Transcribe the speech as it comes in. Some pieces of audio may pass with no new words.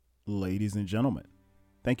Ladies and gentlemen,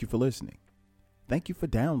 thank you for listening. Thank you for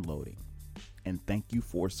downloading. And thank you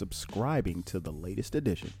for subscribing to the latest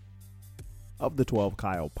edition of the 12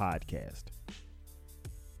 Kyle podcast.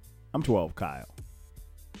 I'm 12 Kyle.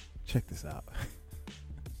 Check this out.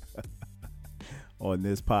 On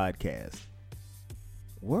this podcast,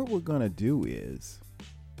 what we're going to do is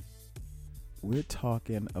we're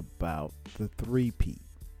talking about the three-peat.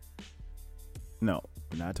 No,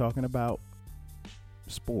 we're not talking about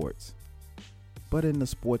sports, but in the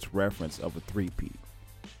sports reference of a three-peat.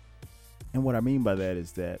 And what I mean by that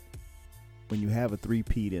is that when you have a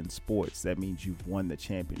three-peat in sports, that means you've won the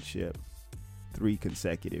championship 3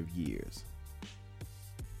 consecutive years.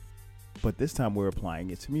 But this time we're applying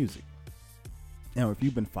it to music. Now, if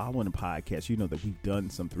you've been following the podcast, you know that we've done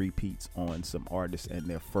some three-peats on some artists and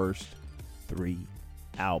their first 3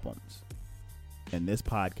 albums. And this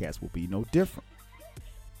podcast will be no different.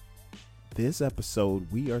 This episode,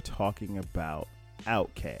 we are talking about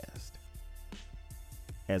OutKast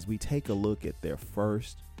as we take a look at their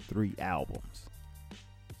first 3 albums: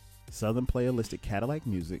 Southern Playalistic Cadillac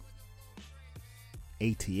Music,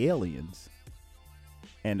 AT-Aliens,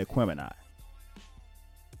 and Aquemini.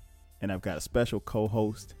 And I've got a special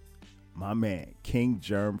co-host, my man, King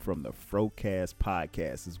Jerm from the OutKast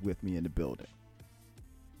podcast is with me in the building.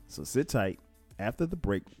 So sit tight. After the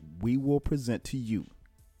break, we will present to you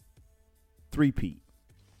three-peat,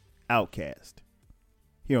 OutKast,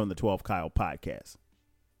 here on the 12 Kyle podcast.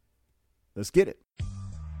 Let's get it.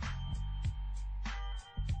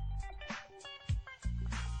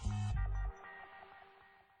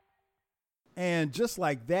 And just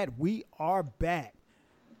like that, we are back.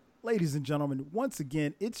 Ladies and gentlemen, once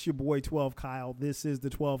again, it's your boy 12 Kyle. This is the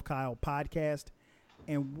 12 Kyle podcast,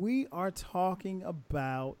 and we are talking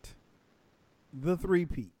about the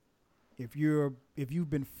three-peat. If you've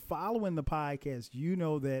been following the podcast, you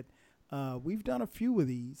know that we've done a few of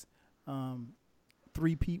these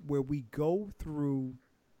three-peat where we go through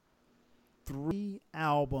 3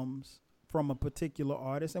 albums from a particular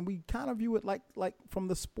artist, and we kind of view it like from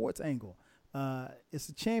the sports angle. It's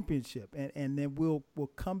a championship, and then we'll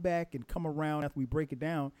come back and come around after we break it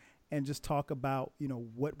down and just talk about, you know,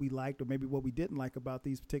 what we liked or maybe what we didn't like about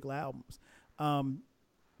these particular albums.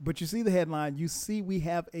 But you see the headline, you see we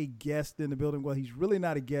have a guest in the building. Well, he's really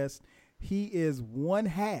not a guest. He is one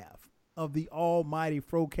half of the almighty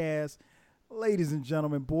OutKast. Ladies and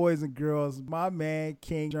gentlemen, boys and girls, my man,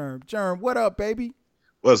 King Jerm. Jerm, what up, baby?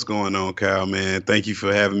 What's going on, Kyle, man? Thank you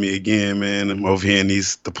for having me again, man. I'm over here in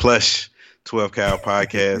the plush 12 Kyle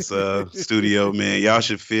podcast studio, man. Y'all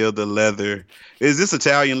should feel the leather. Is this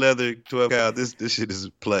Italian leather, 12 Kyle? This shit is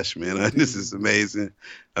plush, man. This is amazing.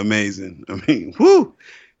 I mean, whoo!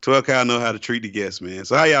 12 Kyle know how to treat the guests, man.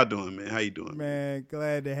 So how y'all doing, man? How you doing? Man,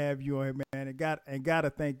 glad to have you on here, man. And got to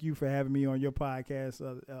thank you for having me on your podcast,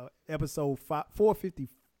 episode 454.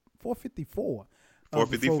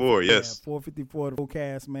 454, yes. 454 of the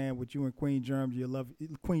OutKast, man, with you and Queen Jerm, your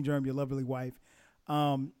lovely wife.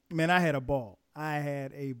 Man, I had a ball.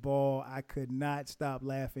 I could not stop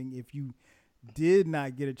laughing. If you did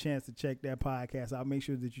not get a chance to check that podcast, I'll make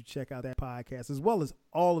sure that you check out that podcast as well as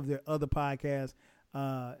all of their other podcasts.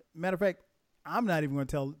 Matter of fact, I'm not even going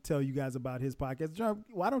to tell you guys about his podcast. Jerm,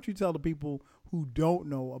 why don't you tell the people who don't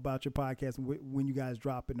know about your podcast when you guys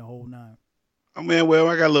drop in the whole 9? Oh, man, well,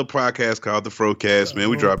 I got a little podcast called the OutKast, man.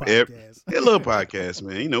 We drop a little podcast,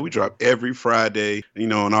 man. You know, we drop every Friday, you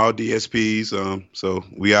know, on all DSPs. So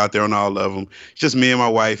we out there on all of them. It's just me and my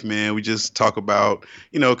wife, man. We just talk about,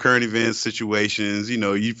 you know, current events, situations. You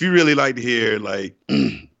know, if you really like to hear, like,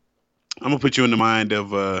 I'm going to put you in the mind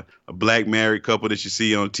of a black married couple that you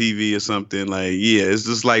see on TV or something. Like, yeah,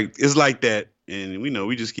 it's like that. And, you know,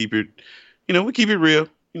 we just keep it, you know, we keep it real.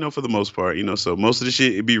 You know, for the most part, you know, so most of the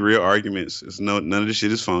shit, it'd be real arguments. None of the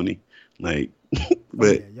shit is phony. Like,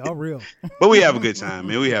 but y'all real. But we have a good time,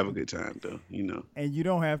 man. We have a good time, though, you know. And you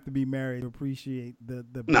don't have to be married to appreciate the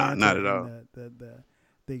not at all. The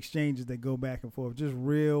exchanges that go back and forth. Just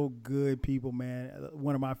real good people, man.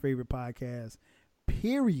 One of my favorite podcasts,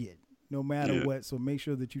 period, no matter what. So make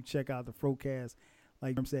sure that you check out the OutKast.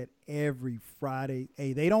 Like I said, every Friday.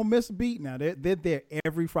 Hey, they don't miss a beat now. They're there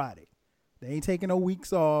every Friday. They ain't taking no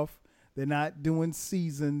weeks off. They're not doing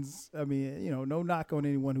seasons. I mean, you know, no knock on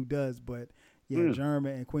anyone who does, but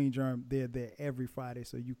Jerm and Queen Jerm, they're there every Friday,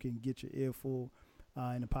 so you can get your earful.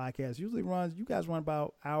 And the podcast usually you guys run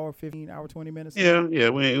about hour 15, hour 20 minutes. Yeah.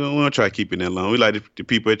 We don't try to keep it that long. We like the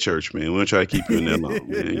people at church, man. We don't try to keep it that long,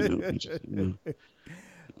 man. You know.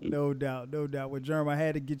 No doubt. With Jerm, I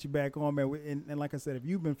had to get you back on, man. And like I said, if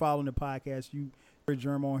you've been following the podcast, you heard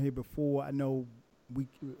Jerm on here before. I know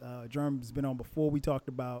Jerm's been on before. We talked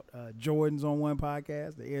about Jordans on one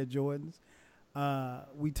podcast, the Air Jordans.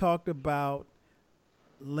 We talked about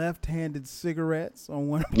left-handed cigarettes on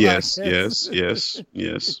one podcast.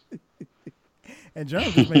 Yes. And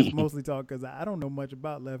Jerm just makes mostly talk because I don't know much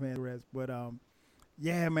about left-handed cigarettes, but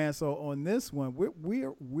yeah, man. So on this one,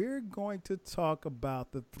 we're going to talk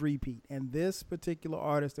about the three-peat, and this particular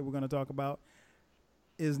artist that we're going to talk about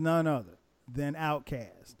is none other than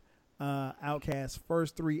OutKast. OutKast's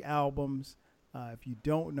first three albums, if you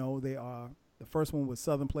don't know, they are, the first one was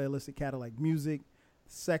Southern Playalistic Cadillac Music,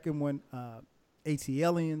 the second one,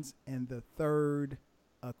 ATLians, and the third,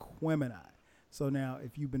 Aquemini. So now,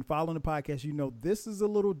 if you've been following the podcast, you know this is a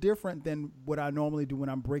little different than what I normally do when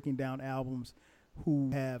I'm breaking down albums who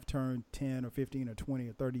have turned 10 or 15 or 20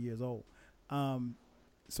 or 30 years old.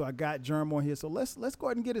 So I got Jerm on here. So let's go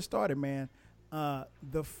ahead and get it started, man.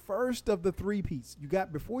 The first of the three-peats. You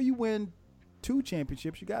got, before you win 2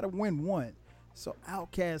 championships, you got to win 1. So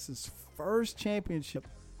OutKast's first championship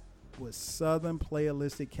was Southern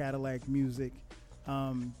Playalistic Cadillac Music.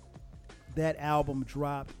 That album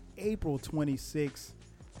dropped April 26,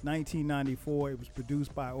 1994. It was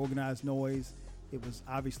produced by Organized Noise. It was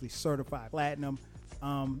obviously certified platinum.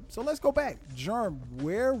 So let's go back. Jerm,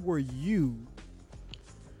 where were you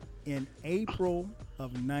in April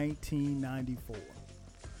of 1994?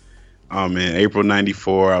 Oh man, April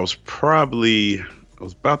 94. I was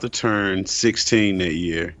about to turn 16 that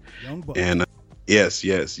year. Young buck. And yes,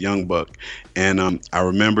 young buck. And I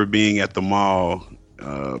remember being at the mall.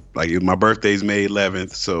 Like my birthday's May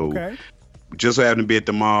 11th, so just so happened to be at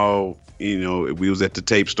the mall. You know, we was at the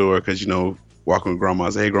tape store because, you know, walking with grandma. I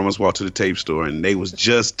said, "Hey, grandma, let's walk to the tape store," and they was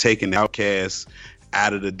just taking OutKast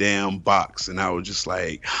out of the damn box, and I was just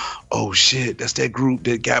like, "Oh shit, that's that group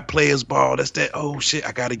that got Players Ball. That's that. Oh shit,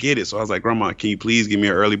 I gotta get it." So I was like, "Grandma, can you please give me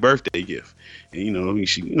an early birthday gift?" And you know,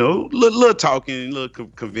 she, you know, little talking, little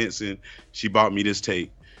convincing. She bought me this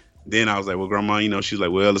tape. Then I was like, "Well, grandma, you know," she's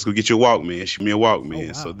like, "Well, let's go get you a Walkman." She gave me a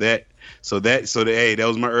Walkman. Oh, wow. Hey, that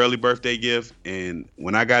was my early birthday gift. And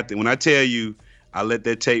when I tell you, I let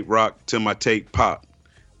that tape rock till my tape pop.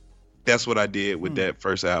 That's what I did with that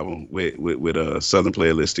first album with Southern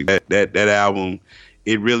Playalistic. That album,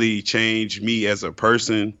 it really changed me as a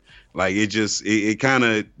person. Like it kind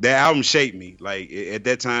of, that album shaped me. Like at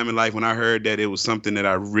that time in life when I heard that, it was something that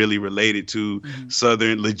I really related to,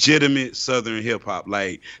 legitimate Southern hip hop.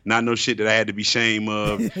 Like not no shit that I had to be ashamed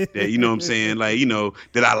of. That, you know what I'm saying? Like, you know,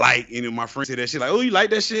 that I like. You know, my friends say that shit like, "Oh, you like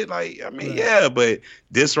that shit?" Like, I mean, yeah. But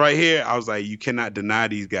this right here, I was like, you cannot deny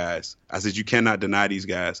these guys. I said, you cannot deny these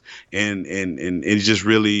guys. And it just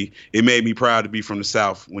really, it made me proud to be from the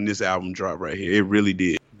South when this album dropped right here. It really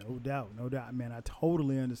did. No doubt, man. I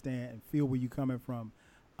totally understand and feel where you're coming from.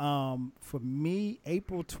 For me,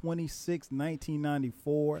 April 26,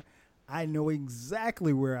 1994, I know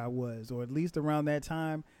exactly where I was, or at least around that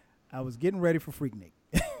time, I was getting ready for Freaknik.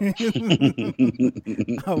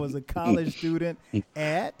 I was a college student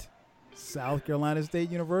at South Carolina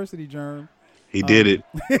State University, Jerm. He did it.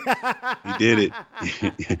 He did it.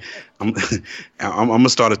 I'm gonna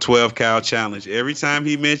start a 12 cal challenge. Every time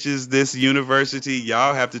he mentions this university,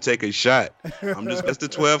 y'all have to take a shot. That's the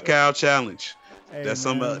 12 cal challenge. Hey,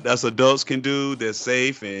 that's adults can do. That's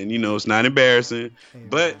safe, and you know it's not embarrassing. Hey,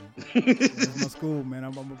 but that's my school, man.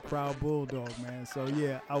 I'm a proud Bulldog, man. So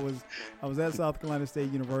yeah, I was at South Carolina State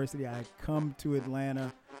University. I had come to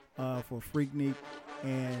Atlanta for Freaknik,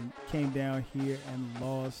 and came down here and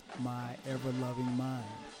lost my ever-loving mind.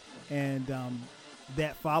 And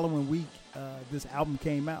that following week, this album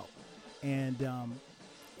came out. And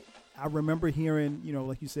I remember hearing, you know,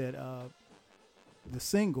 like you said, the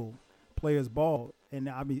single, Players Ball. And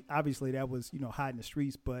I mean, obviously that was, you know, hot in the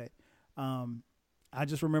streets. But I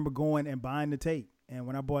just remember going and buying the tape. And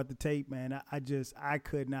when I bought the tape, man, I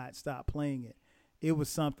could not stop playing it. It was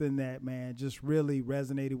something that, man, just really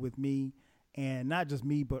resonated with me. And not just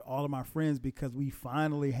me, but all of my friends, because we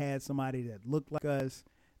finally had somebody that looked like us,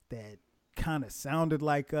 that kind of sounded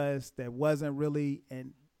like us, that wasn't really,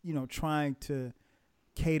 and you know, trying to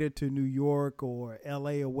cater to New York or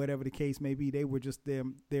LA or whatever the case may be. They were just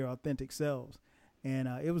their authentic selves. And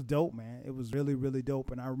it was dope, man. It was really, really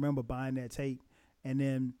dope. And I remember buying that tape. And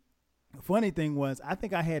then the funny thing was, I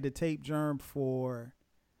think I had the tape, Jerm,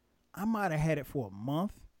 I might have had it for a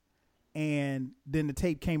month. And then the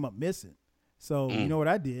tape came up missing. So you know what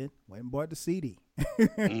I did? Went and bought the CD.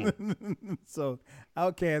 So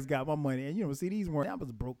OutKast got my money. And, you know, CDs weren't, I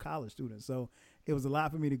was a broke college student. So it was a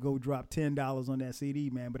lot for me to go drop $10 on that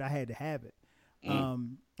CD, man. But I had to have it.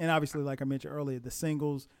 And obviously, like I mentioned earlier, the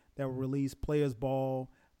singles that were released, Players Ball,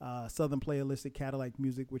 Southern Playalistic Cadillac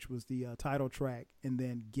Music, which was the title track, and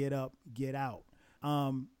then Get Up, Get Out.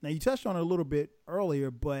 Now, you touched on it a little bit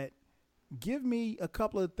earlier, but give me a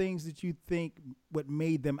couple of things that you think what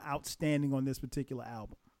made them outstanding on this particular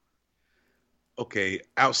album. Okay,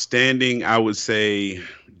 outstanding, I would say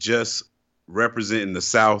just representing the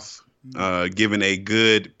South, giving a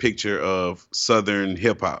good picture of Southern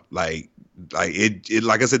hip hop. Like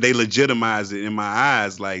I said, they legitimized it in my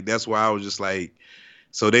eyes. Like, that's why I was just like,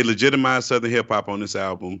 so they legitimized Southern hip hop on this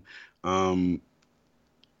album.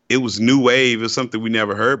 It was new wave. It was something we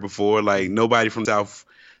never heard before. Like, nobody from the South,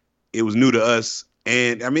 it was new to us.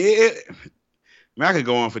 And I mean, I could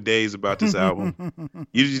go on for days about this album.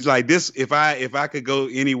 You just like this. If I could go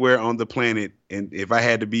anywhere on the planet, and if I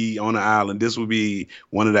had to be on an island, this would be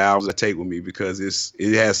one of the albums I take with me, because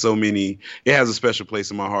it has so many. It has a special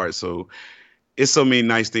place in my heart. So it's so many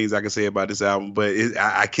nice things I can say about this album, but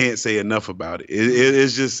I can't say enough about it.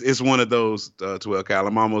 It's one of those 12 Kyle.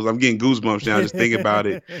 I'm getting goosebumps now just thinking about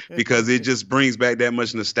it, because it just brings back that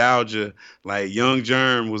much nostalgia. Like, young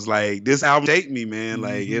Jerm was like, this album take me, man.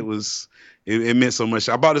 Like, it meant so much.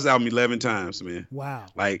 I bought this album 11 times, man. Wow.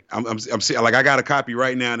 Like, I'm like, I got a copy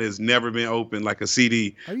right now that's never been opened, like a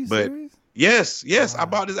CD. Are you serious? Yes. Wow. I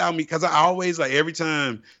bought this album because I always, like, every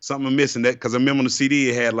time something I'm missing, that, because I remember on the CD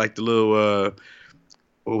it had like the little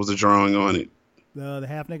what was the drawing on it? The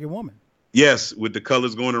half naked woman. Yes, with the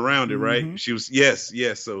colors going around it, right? She was yes.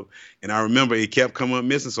 So, and I remember it kept coming up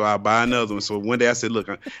missing, so I buy another one. So one day I said, "Look,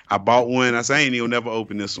 I bought one." I said, "I ain't even never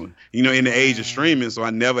open this one." You know, in the age of streaming, so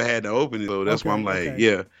I never had to open it. So that's why I'm like,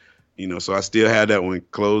 yeah, you know. So I still had that one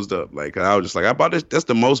closed up. Like, I was just like, I bought this. That's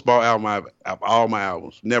the most bought album of all my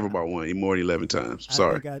albums. Never bought one more than 11 times.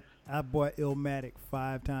 Sorry. I think I bought Illmatic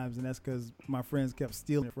 5 times, and that's because my friends kept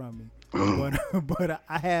stealing it from me. But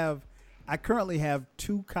I currently have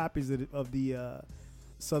 2 copies of the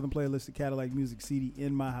Southern Playalistic Cadillac Music CD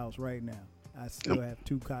in my house right now. I still have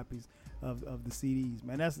 2 copies of the CDs.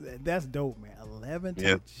 Man, that's dope, man. 11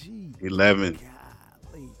 times. Gee, 11.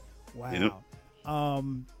 Golly. Wow.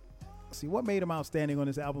 See, what made them outstanding on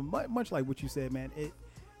this album? Much like what you said, man.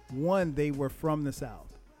 They were from the South.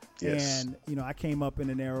 Yes. And, you know, I came up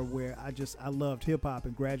in an era where I loved hip hop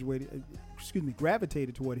and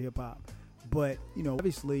gravitated toward hip hop. But, you know,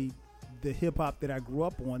 obviously the hip hop that I grew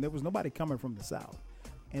up on, there was nobody coming from the South.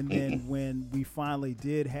 And then when we finally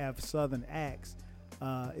did have Southern acts,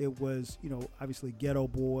 it was, you know, obviously Ghetto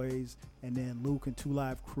Boys, and then Luke and 2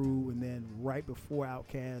 Live Crew. And then right before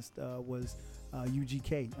OutKast was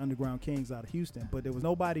UGK, Underground Kings, out of Houston. But there was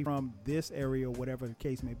nobody from this area, or whatever the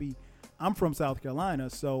case may be. I'm from South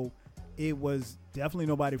Carolina, so it was definitely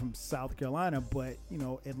nobody from South Carolina. But, you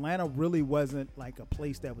know, Atlanta really wasn't like a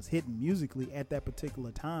place that was hitting musically at that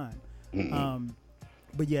particular time.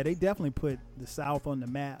 But yeah, they definitely put the South on the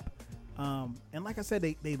map. And like I said,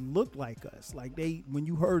 they looked like us. Like, when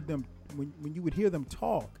you heard them, when you would hear them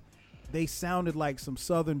talk, they sounded like some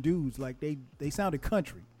Southern dudes. Like, they sounded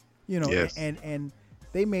country, you know. Yes. And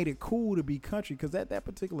they made it cool to be country, because at that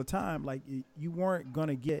particular time, like, you weren't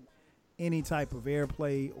gonna get any type of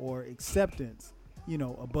airplay or acceptance, you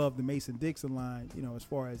know, above the Mason-Dixon line, you know, as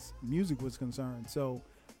far as music was concerned. So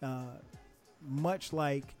much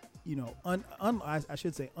like, you know, I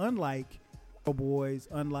should say, unlike Boys,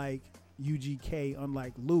 unlike UGK,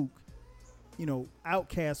 unlike Luke, you know,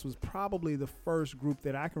 OutKast was probably the first group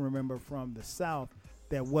that I can remember from the South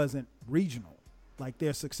that wasn't regional. Like,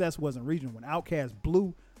 their success wasn't regional. When OutKast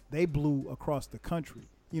blew, they blew across the country.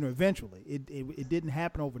 You know, eventually, it didn't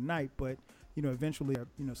happen overnight, but, you know, eventually,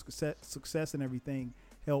 you know, success and everything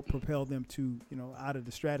helped propel them to, you know, out of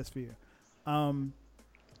the stratosphere.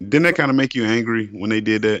 Didn't that kind of make you angry when they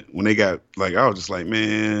did that? When they got, like, I was just like,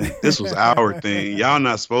 man, this was our thing. Y'all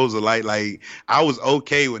not supposed to like, I was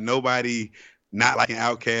okay with nobody not liking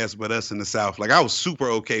OutKast but us in the South. Like, I was super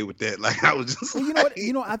okay with that. Like, I was just, well, you know what?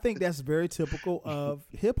 You know, I think that's very typical of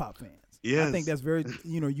hip hop fans. Yes. I think that's very,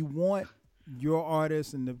 you know, you want your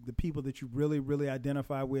artists and the people that you really, really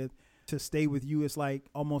identify with to stay with you. It's like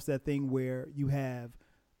almost that thing where you have,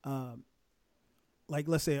 like,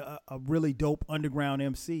 let's say a really dope underground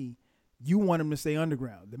MC. You want him to stay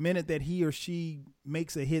underground. The minute that he or she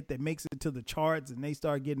makes a hit that makes it to the charts and they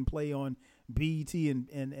start getting play on BET and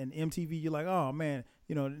MTV, you're like, oh man,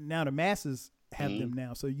 you know, now the masses have them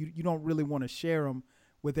now. So you don't really want to share them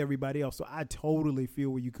with everybody else. So I totally feel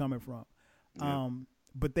where you're coming from. Yeah.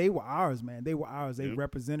 But they were ours, man. They were ours. They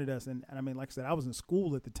represented us. And I mean, like I said, I was in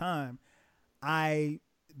school at the time. By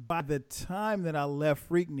the time that I left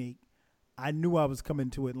Freaknik, I knew I was coming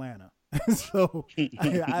to Atlanta. So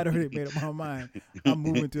I'd already made up my mind. I'm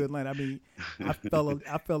moving to Atlanta. I mean, I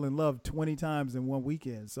fell in love 20 times in one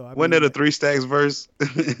weekend. So Wasn't that a Three Stacks verse?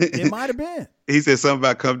 It might have been. He said something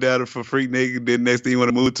about come down for Freak Nigga. Then next thing you want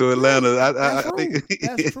to move to Atlanta. That's true.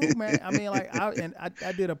 That's true, man. I mean, like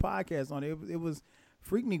I did a podcast on it. It was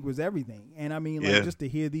Freak Nigga was everything, and I mean, like just to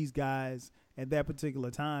hear these guys at that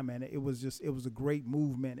particular time, and it was a great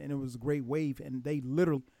movement, and it was a great wave, and they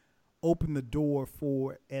literally opened the door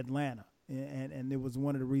for Atlanta, and it was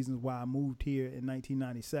one of the reasons why I moved here in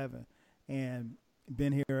 1997 and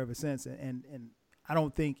been here ever since. And I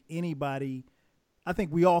don't think anybody, I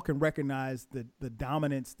think we all can recognize the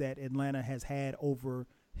dominance that Atlanta has had over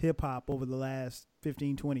hip hop over the last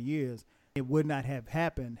 15, 20 years. It would not have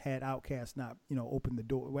happened had OutKast not, opened the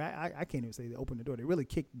door. Well, I can't even say they opened the door. They really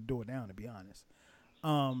kicked the door down, to be honest.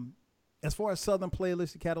 As far as Southern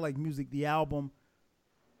Playlist, Cadillac Music, the album,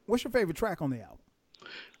 what's your favorite track on the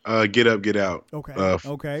album? Get Up, Get Out. Okay.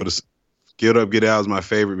 Get Up, Get Out is my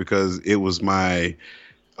favorite because it was my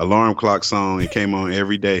alarm clock song. It came on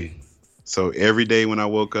every day. So every day when I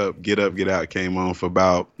woke up, Get Up, Get Out came on for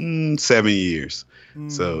about 7 years.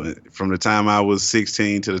 So from the time I was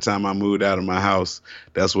 16 to the time I moved out of my house,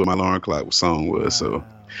 that's what my alarm clock song was. Wow,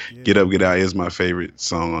 so Get Up, Get Out is my favorite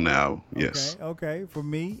song on the album. Yes. Okay. For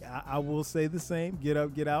me, I will say the same. Get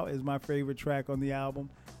Up, Get Out is my favorite track on the album.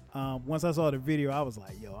 Once I saw the video, I was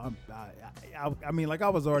like, yo, I mean, like I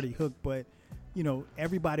was already hooked, but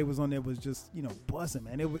everybody was on there was just, buzzing,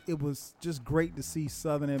 man. It was just great to see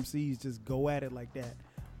Southern MCs just go at it like that.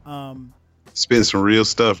 Spit some real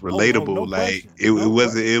stuff, relatable. No like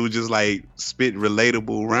question. it was just like spit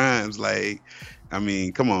relatable rhymes. Like, I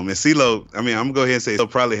mean, come on, man. CeeLo, I mean, I'm gonna go ahead and say CeeLo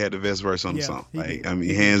probably had the best verse on the song. Like, did. I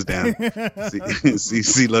mean, hands down.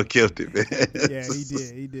 CeeLo killed it, man. Yeah,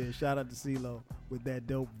 he did. Shout out to CeeLo with that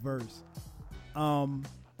dope verse.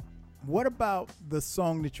 What about the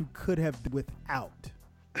song that you could have done without?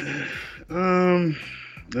 Now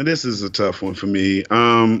this is a tough one for me.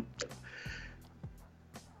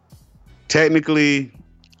 Technically,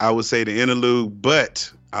 I would say the interlude, but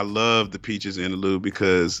I love the Peaches interlude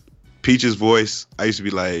because Peaches' voice, I used to be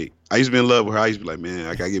in love with her. I used to be like, man,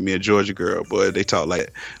 I gotta get me a Georgia girl. Boy, they talk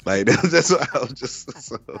like that's what I was just.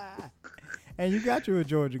 So. And you got you a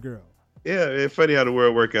Georgia girl. Yeah, it's funny how the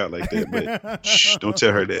world work out like that. But shh, don't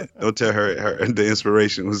tell her that. Don't tell her the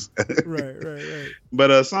inspiration was. Right.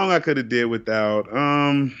 But a song I could have did without.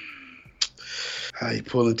 How you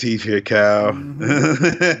pulling teeth here, Cal?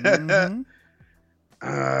 Mm-hmm.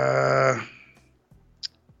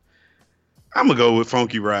 I'm gonna go with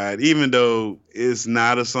Funky Ride, even though it's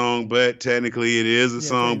not a song, but technically it is a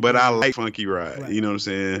song. But I like Funky Ride. Right. You know what I'm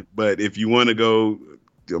saying? But if you want to go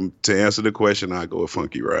to answer the question, I go with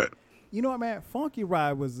Funky Ride. You know what, man? Funky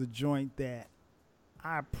Ride was a joint that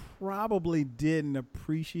I probably didn't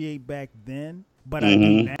appreciate back then, but I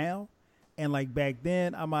do now. And like back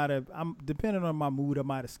then, I'm depending on my mood, I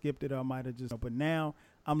might have skipped it or I might have just, but now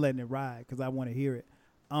I'm letting it ride because I want to hear it.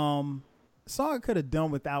 Song I could have done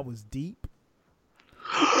without was Deep.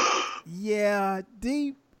 Yeah,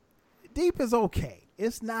 Deep is okay.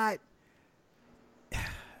 It's not.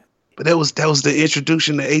 But that was the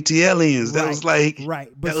introduction to ATLians. That was like right.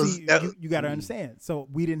 But you got to understand. So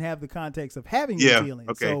we didn't have the context of having ATLians.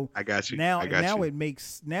 Okay, so I got you. Now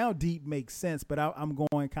Deep makes sense. But I'm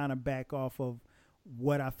going kind of back off of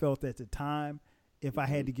what I felt at the time. If I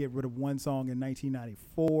had to get rid of one song in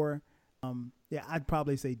 1994, I'd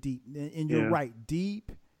probably say Deep. And you're right,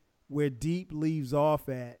 Deep. Where Deep leaves off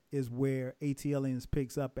at is where ATLians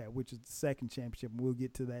picks up at, which is the second championship. We'll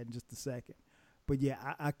get to that in just a second. But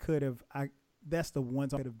yeah, I could have. That's the one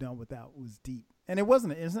song I could have done without was Deep, and it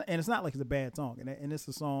wasn't. It's not like it's a bad song, and it's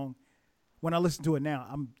a song. When I listen to it now,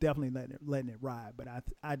 I'm definitely letting it ride. But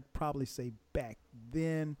I'd probably say back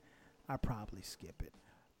then, I probably skip it.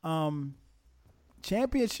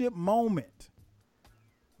 Championship moment,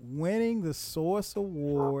 winning the Source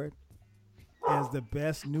Award as the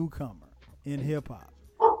best newcomer in hip hop,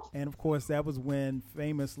 and of course that was when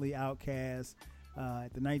famously OutKast.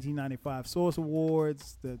 At the 1995 Source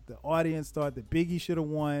Awards, the audience thought that Biggie should have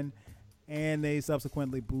won, and they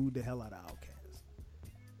subsequently booed the hell out of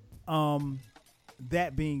OutKast.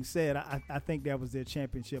 That being said, I think that was their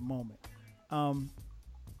championship moment.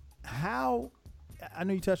 How, I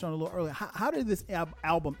know you touched on it a little earlier, how did this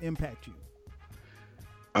album impact you?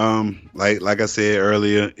 Like I said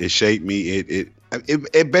earlier, it shaped me.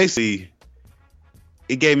 It basically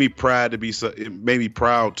it gave me pride to be, it made me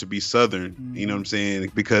proud to be Southern, you know what I'm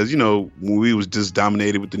saying? Because, you know, when we was just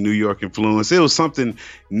dominated with the New York influence, it was something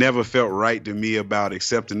never felt right to me about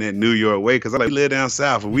accepting that New York way. Cause I live down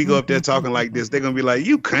South and we go up there talking like this, they're going to be like,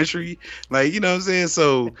 you country, like, you know what I'm saying?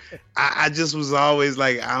 So I just was always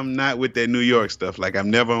like, I'm not with that New York stuff. Like I've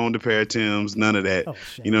never owned a pair of Timbs, none of that,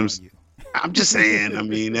 you know what I'm saying? I'm just saying, I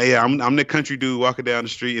mean, yeah, I'm the country dude walking down the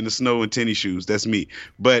street in the snow in tennis shoes. That's me.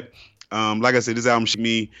 But like I said, this album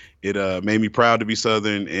it made me proud to be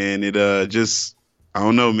Southern, and it just, I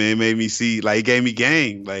don't know, man, it made me see, like, it gave me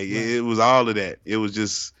game. Like it was all of that. It was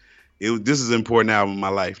just, this is an important album in my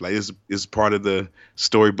life. Like it's part of the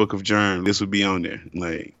storybook of Jerm. This would be on there,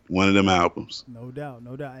 like one of them albums. No doubt.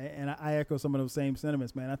 And I echo some of those same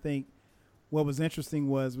sentiments, man. I think what was interesting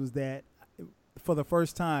was that for the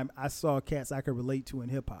first time I saw cats I could relate to in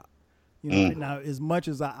hip hop. You know, now as much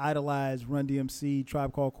as I idolize Run DMC,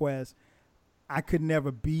 Tribe Called Quest, I could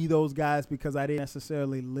never be those guys because I didn't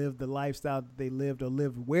necessarily live the lifestyle that they lived or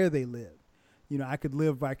lived where they lived. You know, I could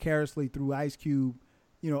live vicariously through Ice Cube,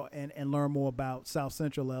 you know, and learn more about South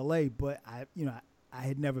Central LA, but I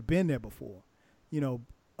had never been there before, you know,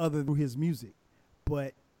 other than his music.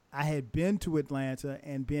 But I had been to Atlanta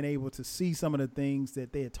and been able to see some of the things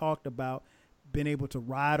that they had talked about, been able to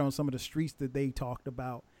ride on some of the streets that they talked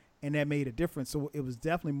about. And that made a difference. So it was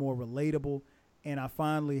definitely more relatable. And I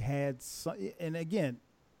finally had some, and again,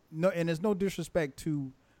 and there's no disrespect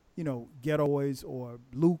to, you know, Ghetto Boys or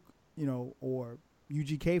Luke, you know, or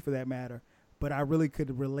UGK for that matter. But I really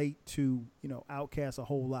could relate to, you know, OutKast a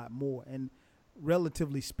whole lot more. And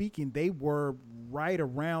relatively speaking, they were right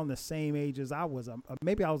around the same age as I was.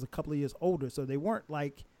 Maybe I was a couple of years older. So they weren't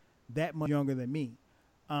like that much younger than me.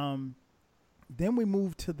 Then we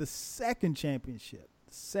moved to the second championship.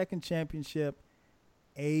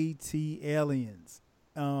 AT Aliens.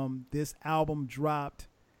 This album dropped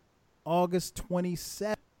August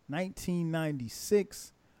 27th,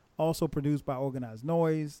 1996. Also produced by Organized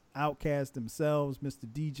Noise, OutKast themselves, Mr.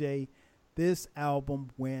 DJ. This album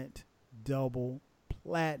went double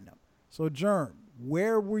platinum. So, Jerm,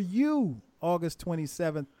 where were you August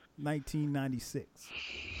 27th, 1996?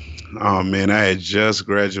 Oh, man, I had just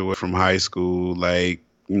graduated from high school, like,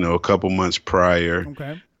 you know, a couple months prior.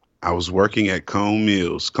 Okay. I was working at Cone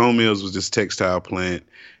Mills. Cone Mills was this textile plant,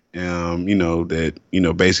 you know, that, you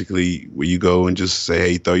know, basically where you go and just say,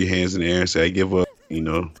 hey, throw your hands in the air and say, I give up, you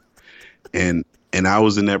know. And I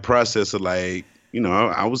was in that process of like, you know,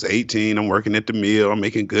 I was 18. I'm working at the mill. I'm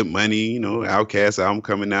making good money, you know, OutKast album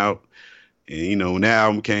coming out. And, you know, when that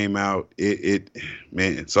album came out,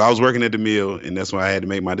 man, so I was working at the mill, and that's why I had to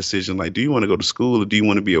make my decision. Like, do you want to go to school or do you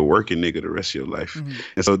want to be a working nigga the rest of your life? Mm-hmm.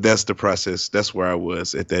 And so that's the process. That's where I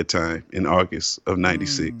was at that time in August of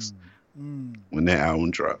 96 when that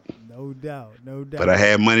album dropped. No doubt. But I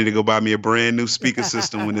had money to go buy me a brand new speaker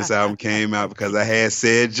system when this album came out because I had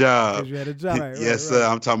said job. You had a job, right, yes, sir.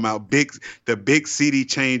 I'm talking about the big CD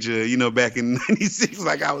changer, you know, back in 96.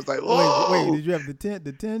 Like, I was like, oh. Wait, did you have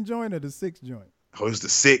the 10 joint or the 6 joint? Oh, it was the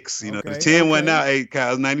 6. You know, the 10 wasn't out. Hey,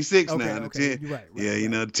 Kyle's 96 now. The 10, you're right. Yeah, you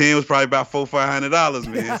know, the 10 was probably about $400-500,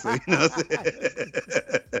 man. So, you know what I'm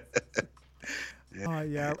saying? Oh,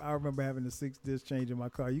 yeah, I remember having the 6-disc change in my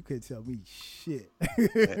car. You couldn't tell me shit.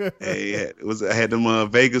 Hey, I had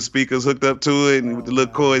them Vegas speakers hooked up to it, and with the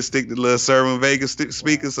little cord stick, the little Sermon Vegas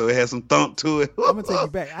speaker, so it had some thump to it. I'm gonna take you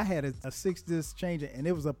back. I had a 6-disc changer, and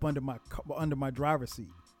it was up under my driver's seat.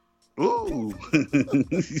 Ooh.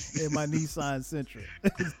 In my Nissan Sentra,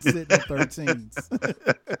 sitting at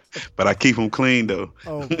 13s. But I keep them clean though.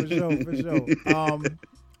 Oh, for sure.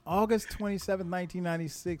 August 27th,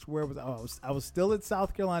 1996, where was I? I was still at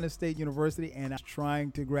South Carolina State University, and I was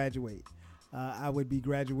trying to graduate. I would be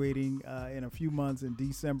graduating in a few months in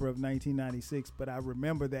December of 1996, but I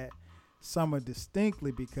remember that summer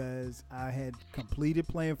distinctly because I had completed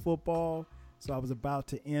playing football, so I was about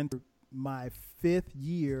to enter my 5th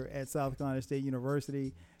year at South Carolina State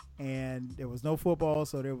University, and there was no football,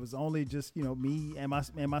 so there was only just, you know, me and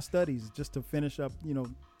my studies just to finish up, you know,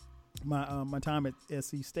 my time at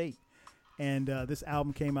SC State. And this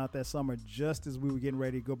album came out that summer just as we were getting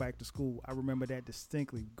ready to go back to school. I remember that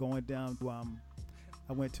distinctly, going down to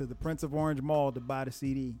I went to the Prince of Orange Mall to buy the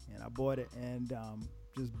CD, and I bought it and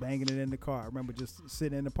just banging it in the car. I remember just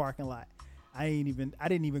sitting in the parking lot. I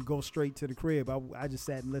didn't even go straight to the crib. I just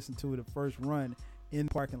sat and listened to the first run in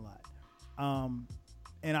the parking lot.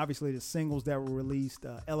 And obviously the singles that were released,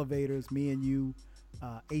 Elevators, Me and You,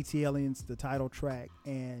 AT Aliens, the title track,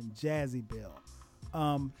 and Jazzy Bell.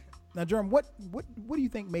 Now, Jerm, what do you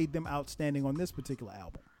think made them outstanding on this particular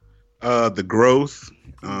album? The growth,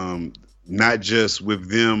 not just with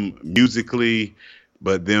them musically,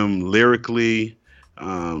 but them lyrically,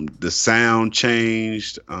 the sound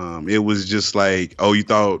changed. It was just like, oh, you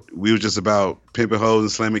thought we were just about pimping hoes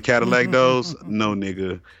and slamming Cadillac doors? No,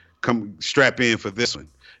 nigga, come strap in for this one.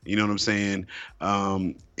 You know what I'm saying?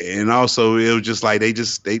 And also it was just like they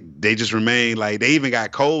just remained like they even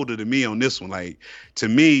got colder to me on this one. Like to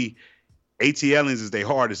me, ATLians is their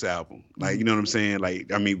hardest album. Like, you know what I'm saying?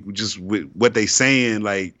 Like, I mean, just with what they saying,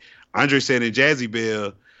 like Andre said in Jazzy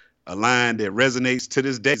Bell, a line that resonates to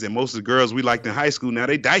this day. And most of the girls we liked in high school, now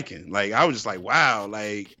they dyking. Like, I was just like, wow.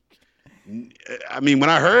 Like, I mean, when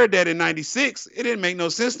I heard that in 96, it didn't make no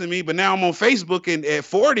sense to me. But now I'm on Facebook and at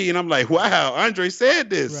 40 and I'm like, wow, Andre said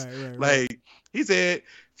this. Right. Like, he said,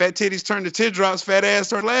 fat titties turn to teardrops, fat ass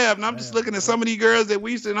turn laugh. And I'm just looking at some of these girls that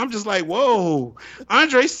we used to, and I'm just like, whoa,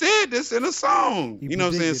 Andre said this in a song. You know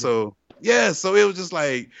what I'm saying? So, yeah, so it was just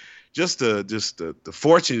like, just the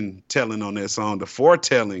fortune telling on that song, the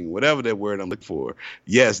foretelling, whatever that word I'm looking for.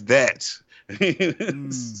 Yes, that.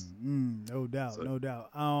 No doubt, no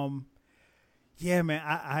doubt. Yeah, man,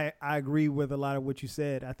 I agree with a lot of what you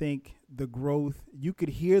said. I think the growth, you could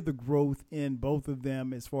hear the growth in both of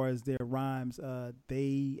them as far as their rhymes. I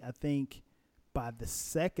think by the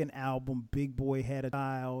second album, Big Boy had a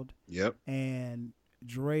child. Yep. And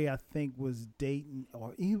Dre, I think, was dating,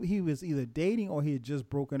 or he was either dating or he had just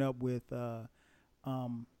broken up with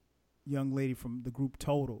young lady from the group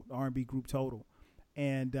Total, the R&B group Total.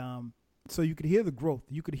 And so you could hear the growth.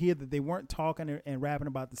 You could hear that they weren't talking and rapping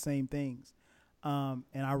about the same things. And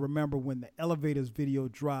I remember when the Elevators video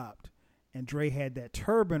dropped and Dre had that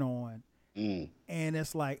turban on. And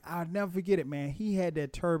it's like, I'll never forget it, man. He had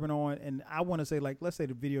that turban on, and I want to say, like, let's say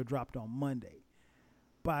the video dropped on Monday.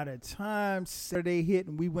 By the time Saturday hit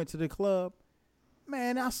and we went to the club,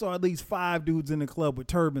 man, I saw at least 5 dudes in the club with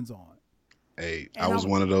turbans on. Hey, and I was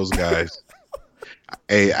one of those guys.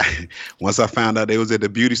 Once I found out they was at the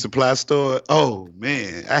beauty supply store, oh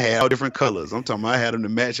man, I had all different colors. I'm talking about I had them to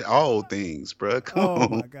match all things, bro. Come on.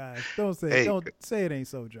 Oh my gosh. Don't say it ain't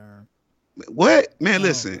so, Jerm. What? Man,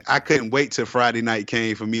 listen, I couldn't wait till Friday night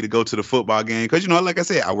came for me to go to the football game. Because, you know, like I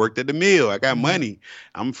said, I worked at the mill. I got money.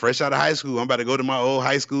 I'm fresh out of high school. I'm about to go to my old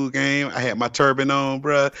high school game. I had my turban on,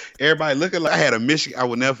 bro. Everybody looking like I had a Michigan. I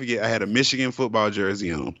will never forget. I had a Michigan football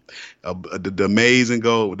jersey on. The maize and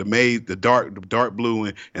gold, the dark blue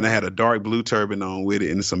one. And I had a dark blue turban on with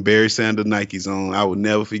it and some Barry Sanders Nikes on. I will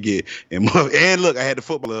never forget. And look, I had the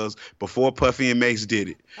football gloves before Puffy and Mace did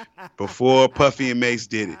it.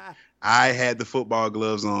 I had the football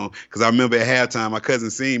gloves on because I remember at halftime my cousin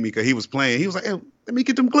seen me because he was playing. He was like, "Hey, let me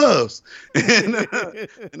get them gloves," and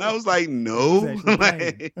I was like, "No,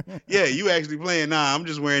 like, yeah, you actually playing? Nah, I'm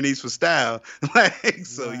just wearing these for style." Like,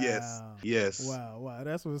 so wow. yes. Wow,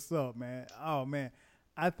 that's what's up, man. Oh man,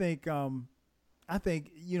 I think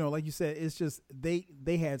you know, like you said, it's just they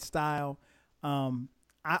had style.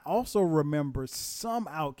 I also remember some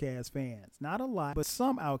OutKast fans, not a lot, but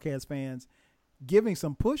some OutKast fans giving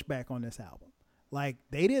some pushback on this album. Like,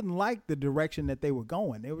 they didn't like the direction that they were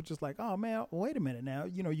going. They were just like, oh man, wait a minute now.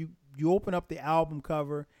 You know, you open up the album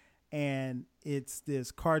cover and it's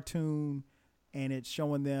this cartoon and it's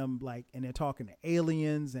showing them like, and they're talking to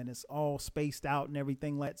aliens and it's all spaced out and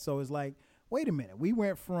everything like that. So it's like, wait a minute. We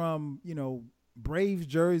went from, you know, Braves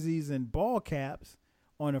jerseys and ball caps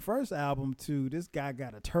on the first album to this guy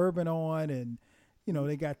got a turban on and, you know,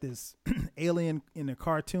 they got this alien in the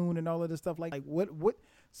cartoon and all of this stuff. Like what?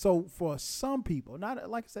 So for some people, not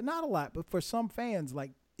like I said, not a lot, but for some fans,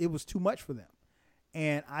 like it was too much for them.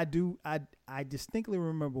 And I distinctly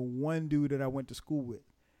remember one dude that I went to school with.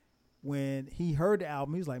 When he heard the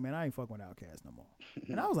album, he was like, "Man, I ain't fucking with OutKast no more."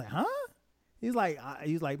 And I was like, "Huh?" He's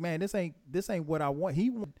like, "Man, this ain't what I want."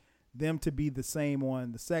 He wanted them to be the same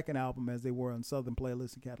on the second album as they were on Southern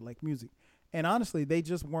Playlist and Cadillac Music. And honestly, they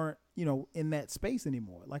just weren't, you know, in that space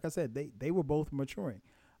anymore. Like I said, they were both maturing.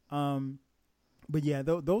 But yeah,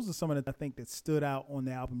 those are some of the I think that stood out on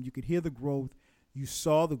the album. You could hear the growth. You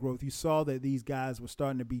saw the growth. You saw that these guys were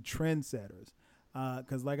starting to be trendsetters.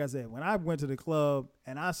 Because like I said, when I went to the club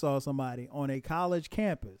and I saw somebody on a college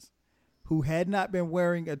campus who had not been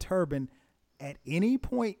wearing a turban at any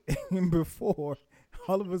point before,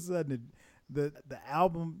 all of a sudden the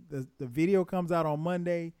album, the video comes out on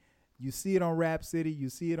Monday. You see it on Rap City, you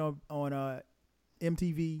see it on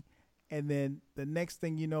MTV, and then the next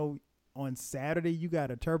thing you know, on Saturday you got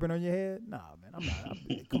a turban on your head. Nah, man, I'm not.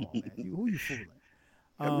 Come on, man, who you fooling?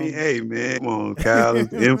 I mean, hey, man, come on, Kyle.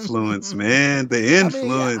 Influence, man, the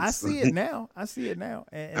influence. I see it now.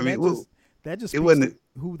 And I mean, that just speaks to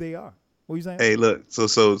who they are. What are you saying? Hey, look,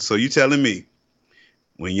 so you telling me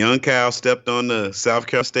when young Kyle stepped on the South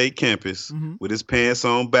Carolina State campus with his pants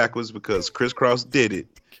on backwards because Criss Cross did it.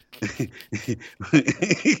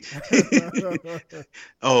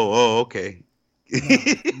 Okay.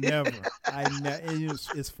 No, never.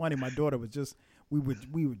 It's funny. My daughter was just we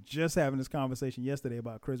were just having this conversation yesterday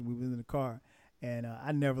about Chris. We was in the car, and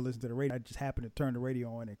I never listened to the radio. I just happened to turn the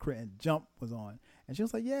radio on, and Jump was on, and she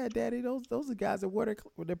was like, "Yeah, Daddy, those are guys that wear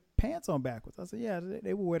their pants on backwards." I said, "Yeah,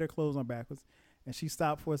 they will wear their clothes on backwards." And she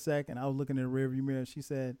stopped for a second. I was looking in the rearview mirror. And she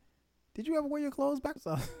said, "Did you ever wear your clothes backwards?"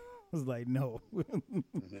 I was like, "No."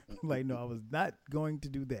 Like, no, I was not going to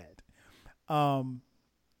do that.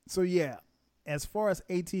 So yeah, as far as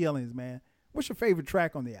ATLians, man, what's your favorite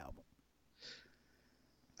track on the album?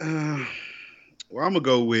 Well, I'm gonna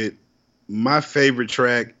go with my favorite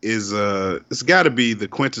track is it's got to be the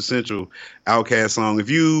quintessential OutKast song. If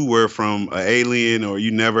you were from an alien or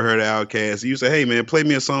you never heard of OutKast, you say, "Hey man, play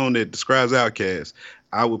me a song that describes OutKast,"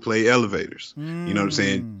 I would play Elevators. You know what I'm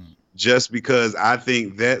saying? Just because I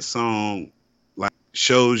think that song like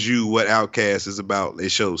shows you what OutKast is about. It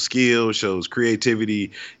shows skill, shows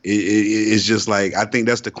creativity. It's just like, I think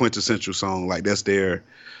that's the quintessential song. Like that's their,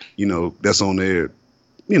 that's on their,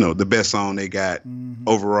 the best song they got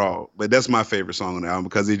overall. But that's my favorite song on the album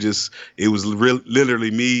because it was literally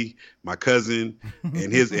me, my cousin,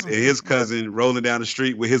 and his cousin rolling down the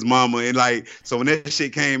street with his mama. And like, so when that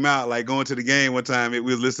shit came out, like going to the game one time, we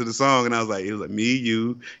was listening to the song and I was like, it was like me,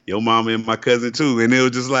 you, your mama, and my cousin too. And it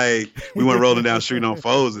was just like, we weren't rolling down the street on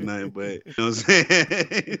foes or nothing, but you know what I'm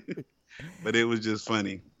saying? But it was just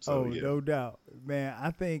funny. So, yeah. No doubt, man.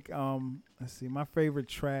 I think, let's see, my favorite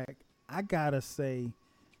track, I gotta say,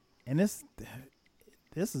 and this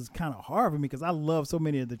is kind of hard for me because I love so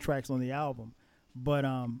many of the tracks on the album, but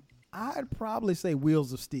I'd probably say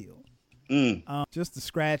Wheels of Steel. Just the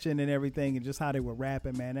scratching and everything and just how they were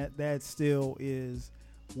rapping, man, that still is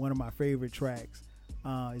one of my favorite tracks.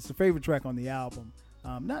 It's the favorite track on the album.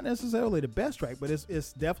 Not necessarily the best track, but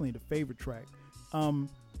it's definitely the favorite track.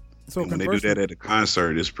 So when they do that at a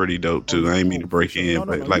concert, it's pretty dope too. I ain't mean to break in,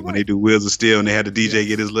 but like when they do Wheels of Steel and they had the DJ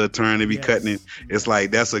get his little turn and be cutting it, it's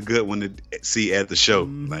like that's a good one to see at the show.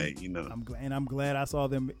 Like, I'm glad I saw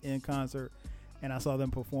them in concert and I saw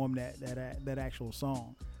them perform that actual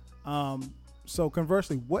song. So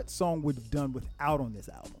conversely, what song would you have done without on this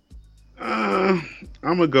album?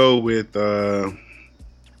 I'm gonna go with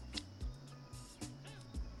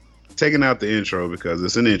taking out the intro because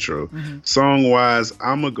it's an intro. Song wise,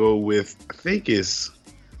 I'm gonna go with, I think it's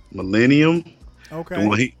Millennium.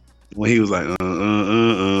 Okay. When he was like,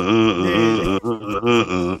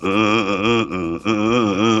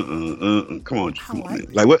 come on,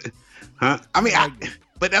 like what? Huh? I mean,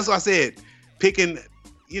 but that's what I said. Picking,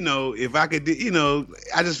 if I could do,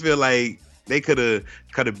 I just feel like they could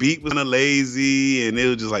have beat was kind of lazy, and it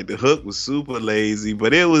was just like the hook was super lazy.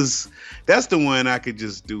 But that's the one I could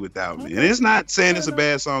just do without me. And it's not saying it's a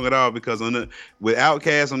bad song at all because with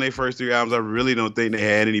OutKast on their first 3 albums, I really don't think they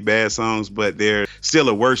had any bad songs. But they're still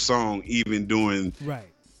a worse song even doing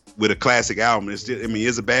with a classic album. It's still,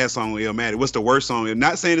 it's a bad song with Illmatic. What's the worst song? I'm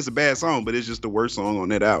not saying it's a bad song, but it's just the worst song on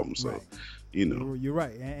that album. So, you're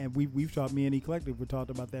right. And we've talked, me and E Collective, we talked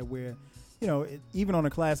about that where, even on a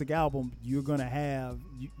classic album, you're gonna have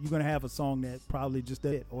a song that probably just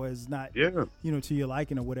did it or is not, to your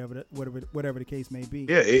liking or whatever the case may be.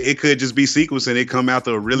 Yeah, it could just be sequencing. It come after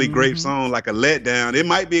a really great song like a letdown. It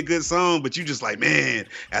might be a good song, but you just like, man,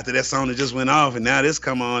 after that song that just went off and now this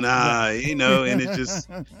come on, and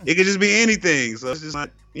it could just be anything. So it's just like,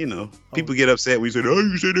 people get upset when you say, "Oh,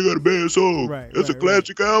 you say they got a bad song." Right, that's a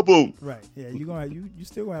classic album. Right. Yeah, you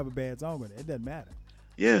still gonna have a bad song with it. It doesn't matter.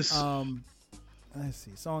 Yes. Let's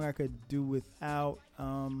see. Song I could do without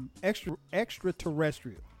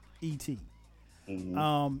Extraterrestrial, E.T.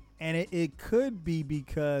 And it could be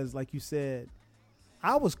because, like you said,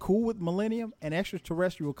 I was cool with Millennium, and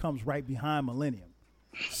Extraterrestrial comes right behind Millennium.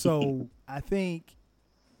 So I think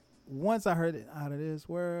once I heard it, out of this,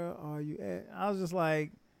 where are you at? I was just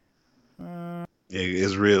like,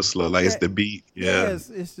 it's real slow. Like it's the beat. Yeah.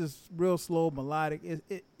 It's just real slow, melodic.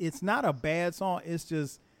 It's not a bad song.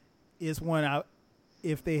 It's one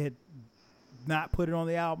if they had not put it on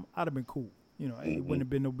the album, I'd have been cool. It wouldn't have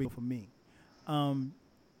been no big for me. I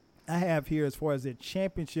have here, as far as their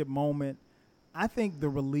championship moment, I think the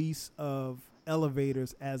release of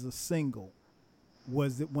Elevators as a single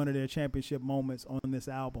was one of their championship moments on this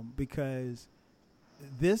album, because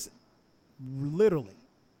this literally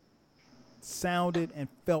sounded and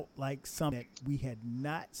felt like something that we had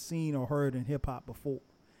not seen or heard in hip hop before.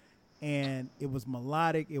 And it was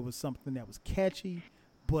melodic. It was something that was catchy.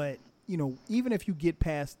 But, even if you get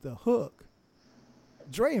past the hook,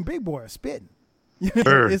 Dre and Big Boy are spitting.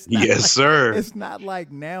 Yes, sir. It's not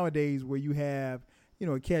like nowadays where you have,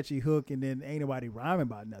 a catchy hook and then ain't nobody rhyming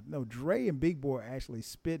about nothing. No, Dre and Big Boy are actually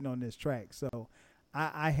spitting on this track. So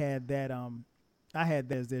I had that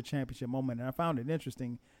as their championship moment, and I found it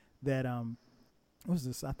interesting that what was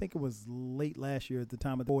this? I think it was late last year at the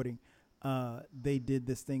time of the recording. They did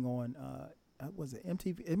this thing on was it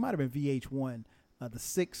MTV? It might have been VH1. The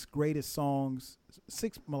 6 greatest songs,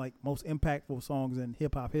 6 most impactful songs in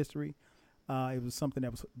hip hop history. It was something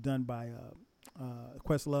that was done by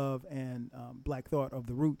Questlove and Black Thought of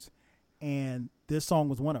the Roots, and this song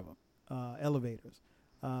was one of them. Elevators.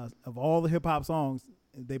 Of all the hip hop songs,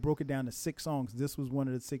 they broke it down to 6 songs. This was one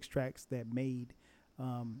of the 6 tracks that made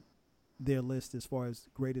their list as far as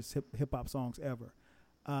greatest hip hop songs ever.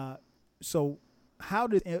 So, how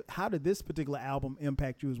did this particular album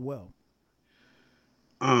impact you as well?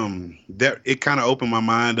 That it kind of opened my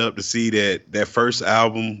mind up to see that first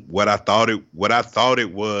album, what I thought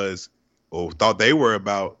it was, or thought they were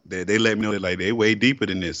about, that they let me know that like they way deeper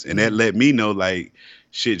than this, and that let me know like,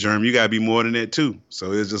 shit, Jerm, you gotta be more than that too.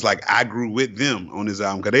 So it's just like I grew with them on this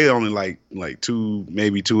album because they only like 2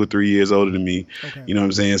 or 3 years older than me. Okay. You know what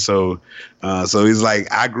I'm saying? So it's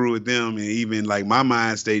like I grew with them, and even like my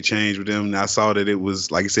mind state changed with them. And I saw that it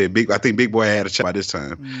was, like I said, I think Big Boy had a child by this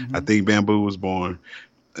time. Mm-hmm. I think Bamboo was born.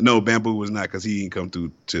 No, Bamboo was not, because he didn't come through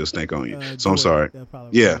till Snake on You. So I'm sorry.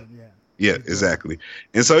 Yeah, exactly.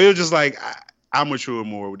 And so it was just like I matured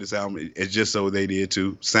more with this album. It's just so they did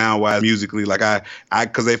too, sound wise, musically. Like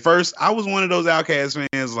because at first I was one of those OutKast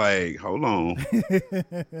fans. Like, hold on,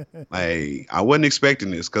 like I wasn't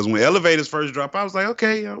expecting this, because when Elevators first dropped, I was like,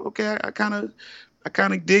 okay, I kind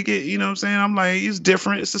of dig it. You know what I'm saying? I'm like, it's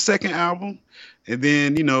different. It's the second album. And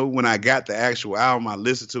then, when I got the actual album, I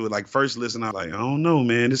listened to it. Like, first listen, I was like, I don't know,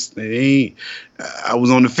 man. This ain't. I was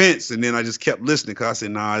on the fence, and then I just kept listening, because I said,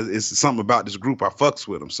 nah, it's something about this group. I fucks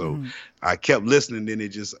with them. So I kept listening. Then it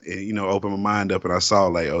just, opened my mind up, and I saw,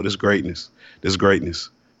 like, oh, this greatness.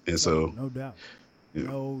 And so. No doubt. Yeah.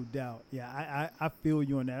 No doubt. Yeah, I feel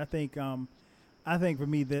you on that. I think for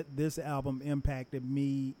me that this album impacted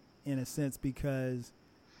me in a sense because,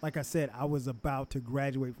 like I said, I was about to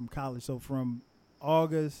graduate from college. So from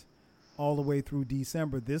August all the way through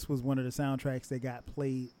December, this was one of the soundtracks that got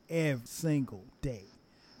played every single day.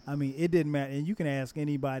 I mean, it didn't matter. And you can ask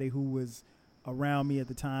anybody who was around me at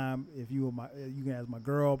the time. If you can ask my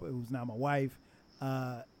girl, who's now my wife.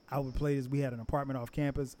 I would play this. We had an apartment off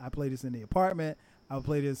campus. I played this in the apartment. I would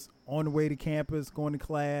play this on the way to campus, going to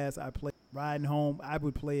class. I played riding home. I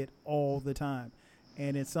would play it all the time.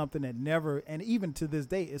 And it's something that never, and even to this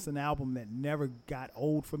day, it's an album that never got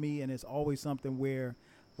old for me. And it's always something where,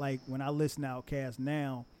 like, when I listen to OutKast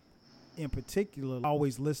now, in particular, I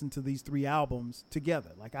always listen to these 3 albums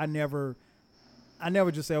together. Like, I never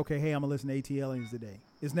just say, okay, hey, I'm going to listen to ATLiens today.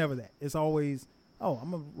 It's never that. It's always, oh,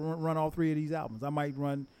 I'm going to run all 3 of these albums. I might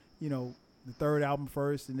run, the 3rd album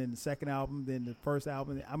first, and then the 2nd album, then the 1st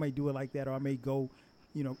album. I may do it like that, or I may go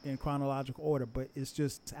in chronological order, but it's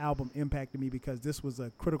just this album impacted me because this was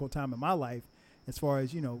a critical time in my life as far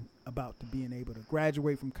as, about to being able to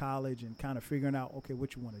graduate from college and kind of figuring out, okay,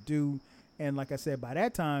 what you want to do. And like I said, by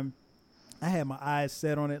that time, I had my eyes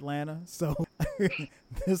set on Atlanta. So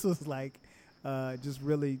this was like just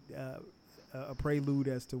really a prelude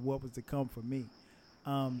as to what was to come for me.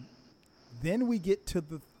 Then we get to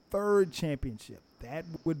the 3rd championship. That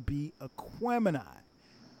would be Aquemini.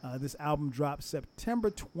 This album dropped September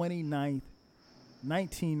 29th,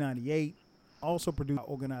 1998. Also produced by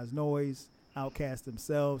Organized Noise, OutKast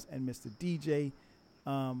themselves, and Mr. DJ.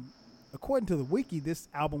 According to the wiki, this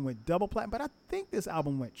album went double platinum, but I think this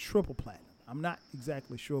album went triple platinum. I'm not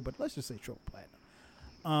exactly sure, but let's just say triple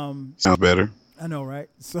platinum. Sounds better. I know, right?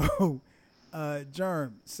 So,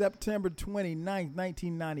 Jerm, September 29th,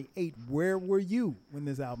 1998. Where were you when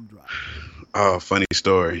this album dropped? Oh, funny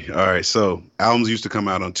story. All right, so albums used to come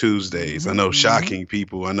out on Tuesdays. I know, shocking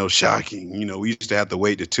people. I know, shocking. We used to have to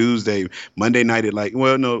wait to Tuesday, Monday night at like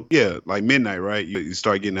midnight, right? You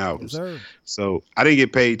start getting albums. Yes, so I didn't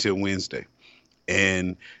get paid till Wednesday,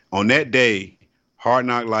 and on that day, Hard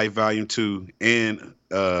Knock Life Volume 2 and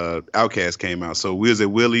OutKast came out. So we was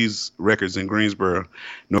at Willie's Records in Greensboro,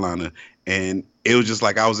 North Carolina, and it was just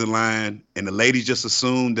like I was in line, and the lady just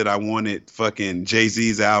assumed that I wanted fucking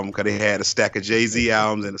Jay-Z's album because they had a stack of Jay-Z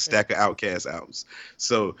albums and a stack of OutKast albums.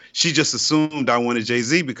 So she just assumed I wanted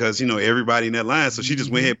Jay-Z because, everybody in that line. So she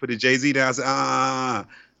just went ahead and put the Jay-Z down and said, I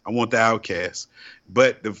want the OutKast.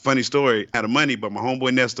 But the funny story, I had the money, but my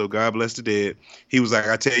homeboy Nesto, God bless the dead, he was like,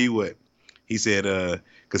 I tell you what. He said,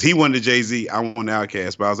 Because he wanted the Jay-Z, I want the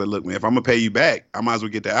OutKast. But I was like, look, man, if I'm going to pay you back, I might as well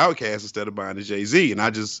get the OutKast instead of buying the Jay-Z. And I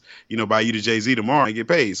just, buy you the Jay-Z tomorrow and get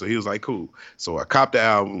paid. So he was like, cool. So I copped the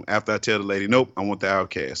album after I tell the lady, nope, I want the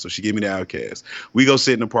OutKast. So she gave me the OutKast. We go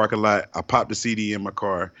sit in the parking lot. I pop the CD in my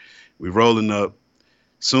car. We rolling up.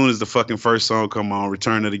 Soon as the fucking first song come on,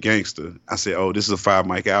 Return of the Gangster, I said, oh, this is a 5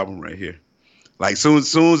 mic album right here. Like soon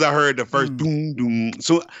as I heard the first doom doom,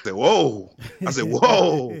 so I said,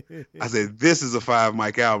 whoa. I said, this is a 5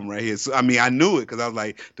 mic album right here. So I mean, I knew it because I was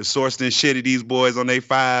like, the Source done shitted these boys on their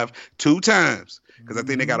 5 2 times. Because I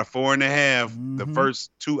think they got a 4.5 the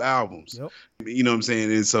first 2 albums. Yep. You know what I'm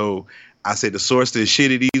saying? And so I said, the Source done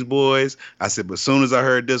shitted these boys. I said, but as soon as I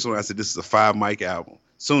heard this one, I said, this is a 5 mic album.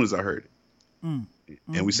 As soon as I heard it.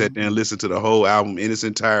 And we sat there and listened to the whole album in its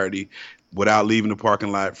entirety without leaving the parking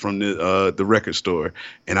lot from the record store.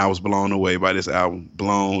 And I was blown away by this album.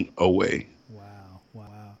 Blown away.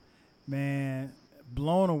 Wow. Man,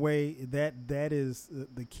 blown away. That is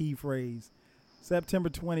the key phrase. September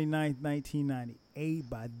 29th, 1998.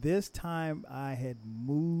 By this time, I had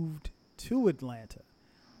moved to Atlanta.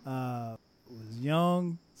 Was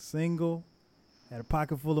young, single, had a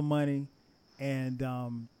pocket full of money, and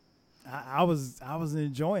I was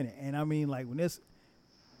enjoying it. And I mean, like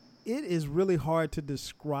it is really hard to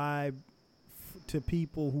describe to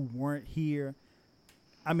people who weren't here.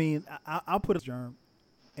 I mean, I'll put it Jerm,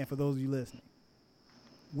 and for those of you listening,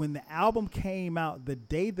 when the album came out, the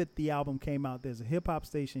day that the album came out, there's a hip hop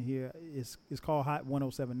station here. It's called Hot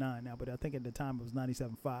 107.9 now, but I think at the time it was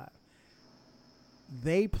 97.5.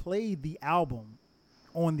 They played the album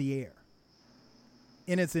on the air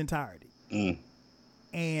in its entirety.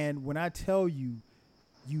 And when I tell you,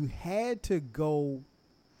 you had to go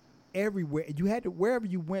everywhere. You had to, wherever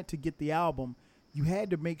you went to get the album, you had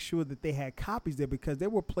to make sure that they had copies there because there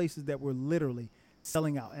were places that were literally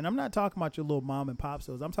selling out. And I'm not talking about your little mom and pop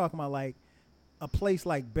stores. I'm talking about like a place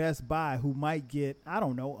like Best Buy who might get,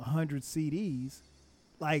 100 CDs.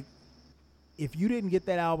 Like if you didn't get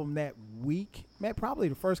that album that week, man, probably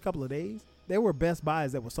the first couple of days, there were Best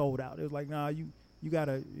Buys that were sold out. It was like, nah, you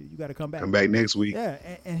gotta come back. Come back next week. Yeah,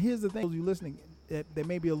 and here's the thing: you listening that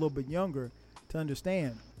may be a little bit younger to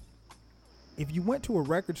understand. If you went to a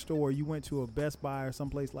record store, you went to a Best Buy or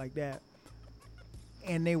someplace like that,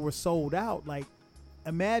 and they were sold out. Like,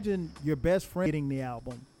 imagine your best friend getting the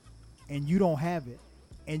album, and you don't have it,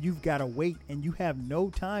 and you've got to wait, and you have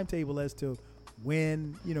no timetable as to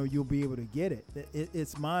when you'll be able to get it.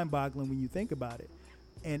 It's mind-boggling when you think about it,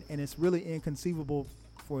 and it's really inconceivable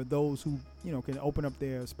for those who can open up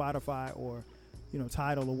their Spotify or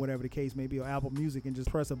Tidal or whatever the case may be, or Apple Music, and just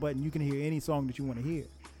press a button. You can hear any song that you want to hear.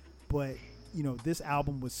 But this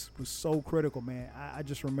album was so critical, man. I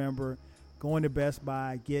just remember going to Best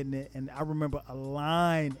Buy, getting it, and I remember a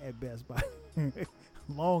line at Best Buy,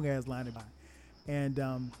 long ass line at Buy, and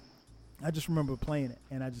I just remember playing it,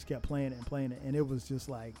 and I just kept playing it, and it was just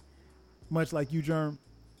like, much like you, Jerm.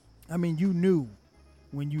 I mean, you knew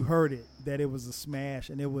when you heard it that it was a smash,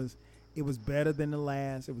 and it was better than the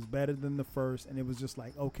last, it was better than the first, and it was just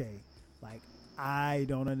like, okay, like I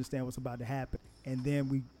don't understand what's about to happen. And then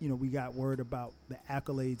we got word about the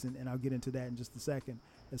accolades, and I'll get into that in just a second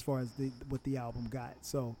as far as what the album got.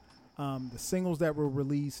 So the singles that were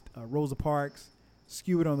released, Rosa Parks,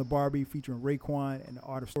 Skew It on the Barbie featuring Raekwon, and The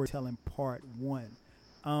Art of Storytelling Part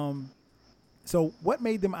 1. So what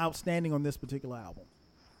made them outstanding on this particular album?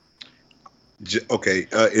 Okay,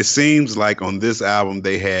 it seems like on this album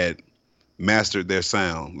they had mastered their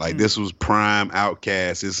sound. Like this was prime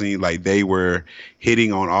OutKast. It seemed like they were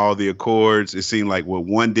hitting on all the accords. It seemed like what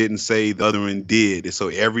one didn't say, the other one did. And so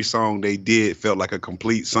every song they did felt like a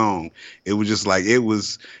complete song. It was just like it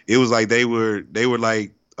was like they were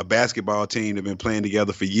like a basketball team that been playing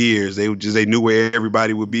together for years. They knew where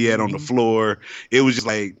everybody would be at on the floor. It was just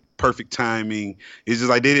like perfect timing. It's just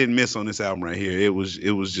like they didn't miss on this album right here. It was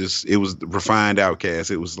refined OutKast.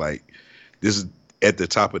 It was like this is at the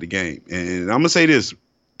top of the game. And I'm gonna say this: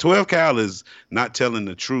 12 Cal is not telling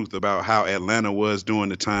the truth about how Atlanta was during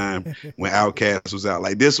the time when OutKast was out.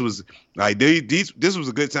 Like this was like this was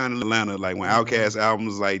a good time in Atlanta. Like when OutKast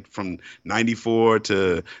albums like from '94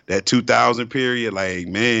 to that 2000 period. Like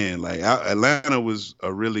man, like Atlanta was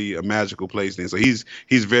a magical place then. So he's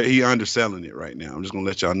underselling it right now. I'm just gonna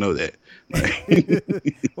let y'all know that.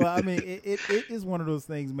 Well, I mean, it is one of those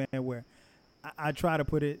things, man, where I try to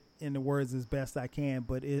put it in the words as best I can,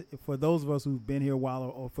 but for those of us who've been here a while,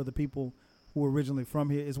 or for the people who are originally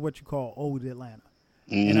from here, it's what you call old Atlanta.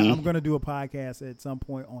 And I'm going to do a podcast at some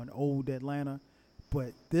point on old Atlanta,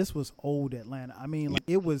 but this was old Atlanta. I mean, like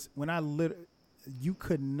it was when you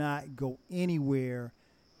could not go anywhere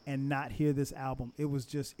and not hear this album. It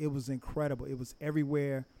was incredible. It was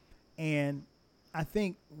everywhere. And I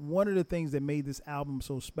think one of the things that made this album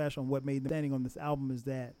so special and what made them standing on this album is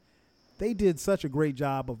that they did such a great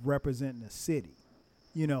job of representing the city.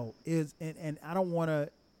 You know, and I don't want to,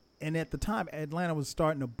 and at the time, Atlanta was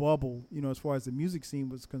starting to bubble, you know, as far as the music scene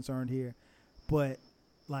was concerned here. But,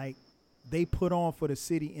 like, they put on for the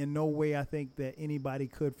city in no way I think that anybody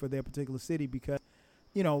could for their particular city because,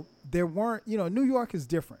 you know, there weren't, you know, New York is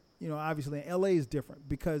different. You know, obviously, and L.A. is different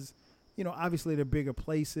because, you know, obviously they're bigger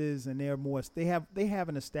places and they're more, they have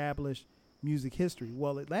an established music history.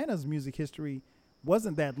 Well, Atlanta's music history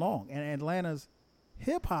wasn't that long, and Atlanta's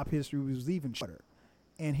hip-hop history was even shorter.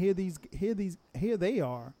 And here they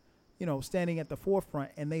are, you know, standing at the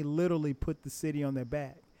forefront, and they literally put the city on their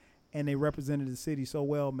back, and they represented the city so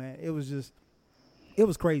well, man. It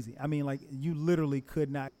was crazy. I mean, like, you literally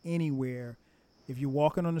could not anywhere. If you're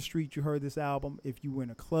walking on the street, you heard this album. If you were in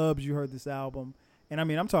the clubs, you heard this album. And I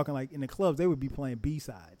mean, I'm talking like in the clubs, they would be playing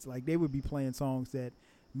B-sides. Like they would be playing songs that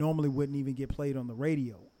normally wouldn't even get played on the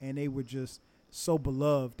radio, and they were just so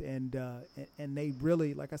beloved, and they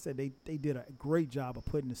really, like I said, they did a great job of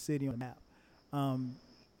putting the city on the map.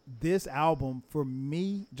 This album, for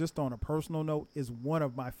me, just on a personal note, is one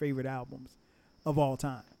of my favorite albums of all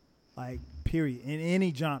time, like period, in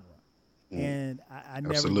any genre. And I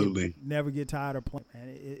never get tired of playing. And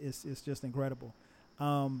it's just incredible.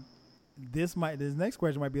 This next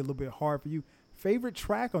question might be a little bit hard for you. Favorite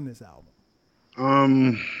track on this album?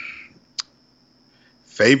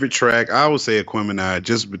 Favorite track, I would say Aquemini,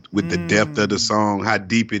 just with the depth of the song, how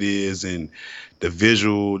deep it is, and the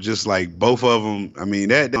visual, just like both of them. I mean,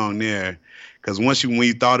 that song there, because when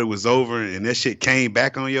you thought it was over and that shit came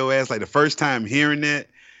back on your ass, like the first time hearing that,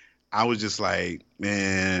 I was just like,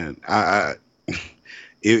 man,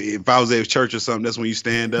 if I was at church or something, that's when you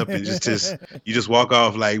stand up and you just walk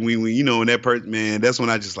off like when you know, when that person, man, that's when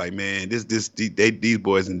I just like, man, these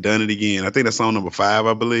boys done it again. I think that's song number 5,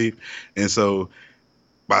 I believe. And so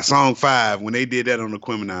by song 5, when they did that on the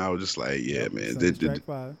Aquemini, I was just like, yeah, man. Track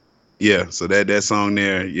 5. Yeah, so that song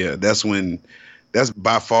there, yeah, that's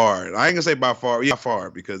by far. I ain't gonna say by far,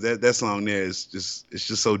 because that song there is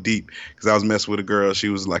just so deep. Because I was messing with a girl, she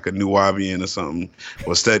was like a Nubian or something,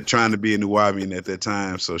 or trying to be a Nubian at that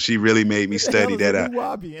time. So she really made me study that out.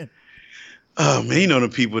 Nubian. Oh man, you know the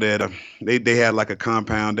people that they had like a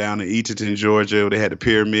compound down in Eatonton, Georgia. They had the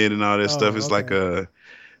pyramid and all that stuff. It's like I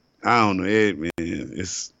don't know,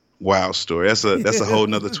 it's wild story. That's a whole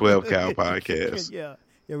nother 12 Cow podcast. Yeah,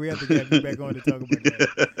 we have to get you back on to talk about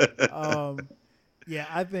that. Yeah,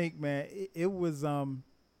 I think, man, it was.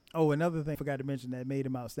 Another thing I forgot to mention that made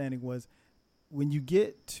him outstanding was when you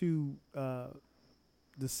get to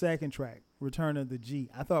the second track, "Return of the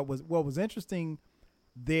G." I thought what was interesting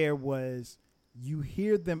there was you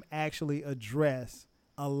hear them actually address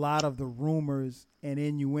a lot of the rumors and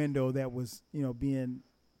innuendo that was, you know, being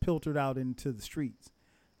filtered out into the streets.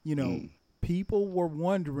 You know, people were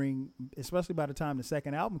wondering, especially by the time the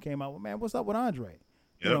second album came out, well, man, what's up with Andre?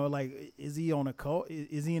 You know, like, is he on a cult?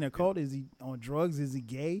 Is he in a cult? Is he on drugs? Is he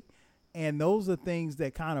gay? And those are things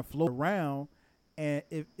that kind of float around. And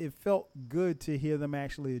it felt good to hear them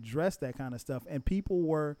actually address that kind of stuff. And people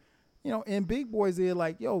were, you know, in Big Boy's ear,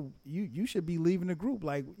 like, yo, you should be leaving the group.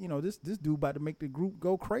 Like, you know, this dude about to make the group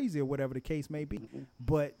go crazy or whatever the case may be.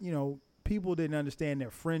 But, you know, people didn't understand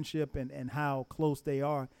their friendship and how close they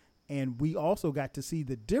are. And we also got to see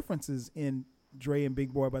the differences in Dre and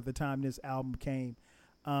Big Boy by the time this album came.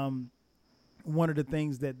 One of the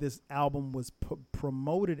things that this album was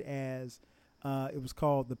promoted as, it was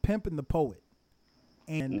called The Pimp and the Poet.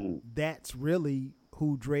 And that's really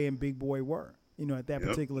who Dre and Big Boy were, you know, at that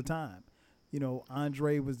particular time. You know,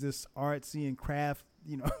 Andre was this artsy and craft,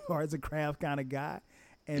 you know, arts and craft kind of guy.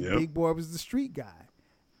 And Big Boy was the street guy.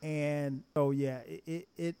 And so, yeah,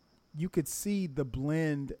 it you could see the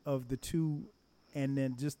blend of the two, and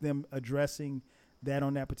then just them addressing that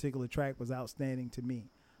on that particular track was outstanding to me.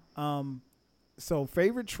 So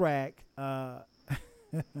favorite track, I'm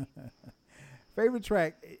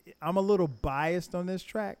a little biased on this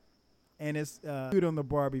track, and it's Good on the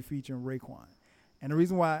Barbie featuring Raekwon. And the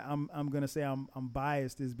reason why I'm going to say I'm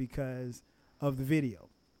biased is because of the video.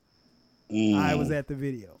 I was at the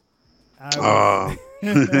video. And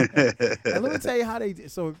let me tell you how they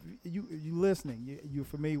did. So you listening, you're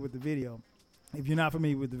familiar with the video. If you're not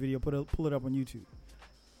familiar with the video, pull it up on YouTube.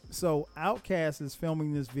 So OutKast is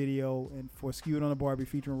filming this video for Skewed on the Barbie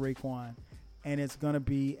featuring Raekwon, and it's going to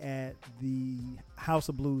be at the House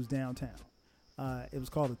of Blues downtown. It was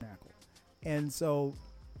called the Tackle. And so,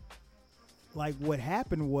 like, what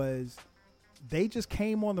happened was they just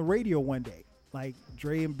came on the radio one day. like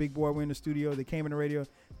Dre and Big Boy were in the studio. They came in the radio.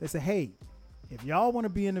 They said, hey, if y'all want to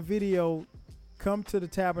be in the video, come to the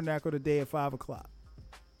Tabernacle today at 5:00.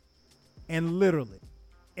 And literally,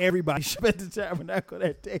 everybody spent the Tabernacle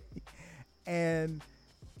that day. And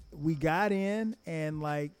we got in, and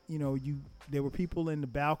like, you know, there were people in the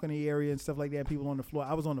balcony area and stuff like that, people on the floor.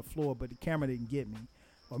 I was on the floor, but the camera didn't get me.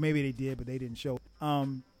 Or maybe they did, but they didn't show. I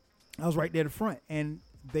was right there at the front, and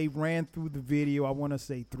they ran through the video, I want to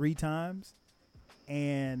say 3 times.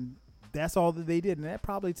 And that's all that they did. And that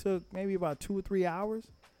probably took maybe about 2 or 3 hours.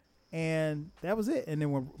 And that was it. And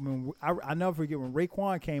then when I never forget when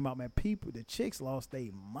Raekwon came out, man, the chicks lost their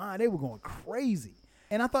mind. They were going crazy.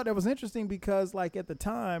 And I thought that was interesting because, like, at the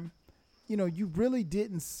time, you know, you really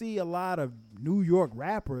didn't see a lot of New York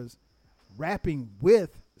rappers rapping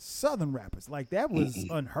with Southern rappers. Like, that was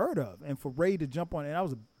unheard of. And for Ray to jump on, and I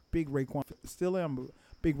was a big Raekwon, still am a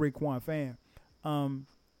big Raekwon fan.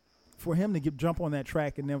 For him to jump on that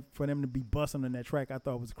track and then for them to be busting on that track, I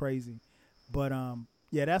thought was crazy. But,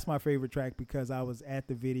 yeah, that's my favorite track because I was at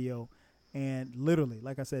the video, and literally,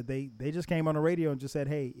 like I said, they just came on the radio and just said,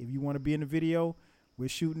 hey, if you want to be in the video, we're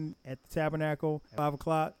shooting at the Tabernacle at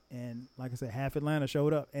 5:00. And like I said, half Atlanta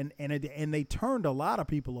showed up, and they turned a lot of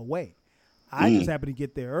people away. I just happened to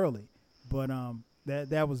get there early, but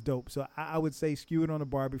that was dope. So I would say Skew It on the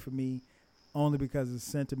Barbie for me, only because it's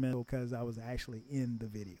sentimental, because I was actually in the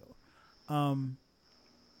video.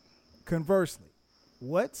 Conversely,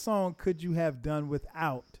 what song could you have done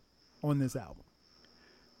without on this album?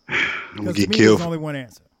 I'm gonna get get killed. There's only one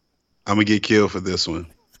answer. I'm gonna get killed for this one.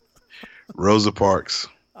 Rosa Parks.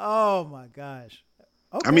 Oh my gosh.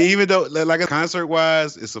 Okay. I mean, even though, like, concert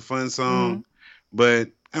wise, it's a fun song, but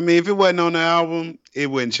I mean, if it wasn't on the album, it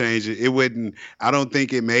wouldn't change it. It wouldn't. I don't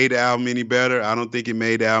think it made the album any better. I don't think it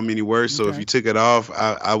made the album any worse. So if you took it off,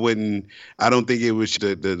 I wouldn't. I don't think it was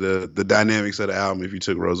the dynamics of the album if you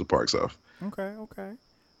took Rosa Parks off. Okay.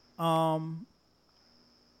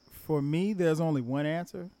 For me, there's only one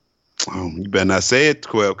answer. Oh, you better not say it,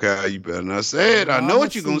 12 Kyle. You better not say it. I know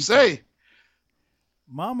what you're gonna say.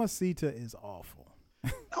 Mamacita is awful.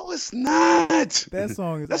 No, it's not. That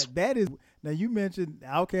song is that is. Now, you mentioned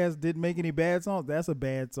OutKast didn't make any bad songs. That's a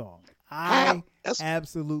bad song. I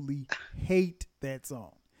absolutely hate that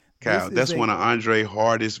song. Kyle, that's one of Andre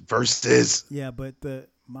hardest verses. Yeah, but the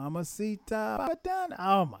Mamacita,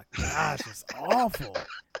 oh my gosh, it's awful.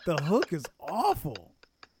 The hook is awful.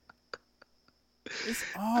 It's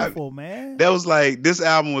awful, man. That was like, this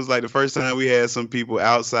album was like the first time we had some people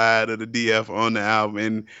outside of the DF on the album.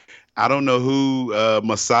 And I don't know who,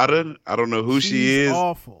 Masada, I don't know who she is.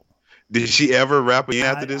 Awful. Did she ever rap again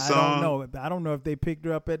after this song? I don't know. I don't know if they picked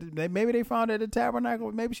her up maybe they found her at the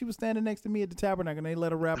Tabernacle. Maybe she was standing next to me at the Tabernacle and they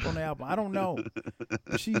let her rap on the album. I don't know.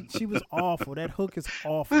 She was awful. That hook is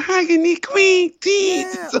awful. Mahogany queen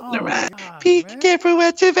teeth on the right. Be careful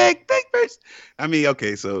what you back first. I mean,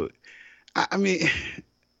 okay, so I mean,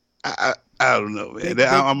 I don't know, man.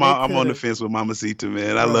 I'm on the fence with Mamacita,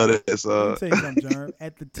 man. I love that song. Let me tell you something, Jerm.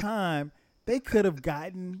 At the time, they could have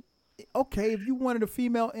gotten. Okay, if you wanted a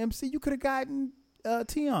female MC, you could have gotten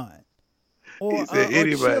Tion or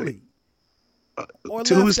anybody. Or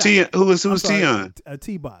who's Tion? Who's Tion?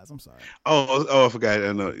 T-Boz. I'm sorry. Oh, I forgot.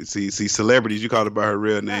 I know. See, celebrities. You called her by her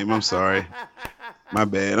real name. I'm sorry. My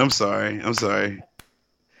bad. I'm sorry.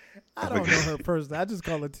 I don't know her personally. I just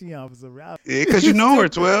call her Tion for some reason. Yeah, because you know her,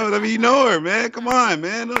 12. I mean, you know her, man. Come on,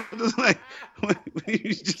 man. Just like,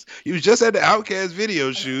 you was just at the OutKast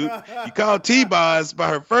video shoot. You called T-Boz by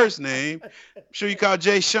her first name. I'm sure you called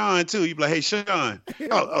Jay Sean, too. You be like, hey, Sean.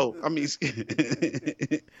 I mean.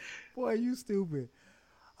 Boy, you stupid.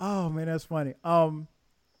 Oh, man, that's funny.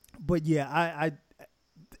 But, yeah,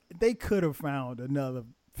 they could have found another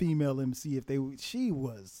female MC if she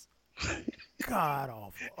was god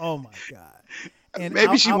awful. Oh my god. And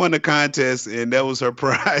maybe she won a contest and that was her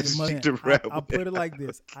prize. I'll put it like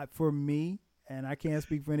this. For me, and I can't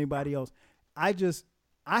speak for anybody else, I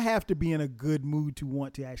have to be in a good mood to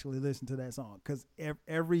want to actually listen to that song, because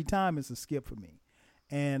every time it's a skip for me.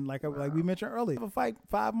 And like we mentioned earlier, I have a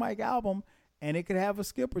 5 mic album and it could have a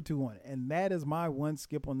skip or two on it, and that is my one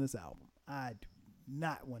skip on this album. I do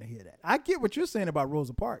not want to hear that. I get what you're saying about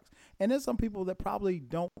Rosa Parks, and there's some people that probably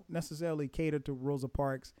don't necessarily cater to Rosa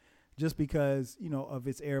Parks just because, you know, of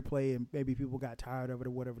its airplay, and maybe people got tired of it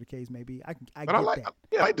or whatever the case may be. I like that.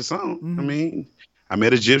 I like the song. Mm-hmm. I mean, I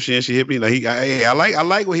met Egyptian. She hit me like I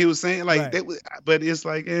like what he was saying. Like right. That was, but it's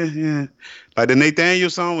like yeah. Like the Nathaniel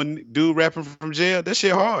song when dude rapping from jail. That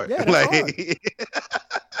shit hard. Yeah, that's hard.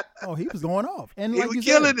 Oh, he was going off, and he like was you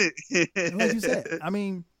killing said, it. Like you said, I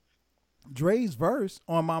mean, Dre's verse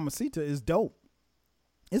on Mamacita is dope.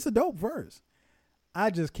 It's a dope verse. I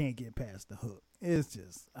just can't get past the hook. It's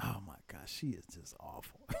just, oh my gosh, she is just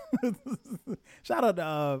awful. Shout out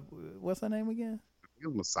to what's her name again?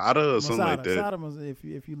 Masada or something like that. Masada,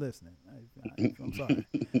 if you're listening, I'm sorry.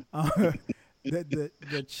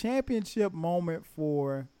 The championship moment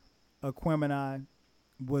for Aquemini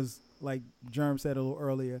was, like Jerm said a little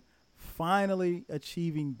earlier, finally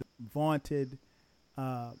achieving the vaunted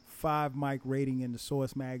 5 mic rating in the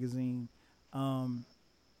Source magazine.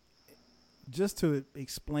 Just to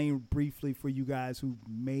explain briefly for you guys who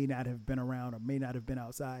may not have been around or may not have been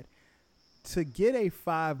outside, to get a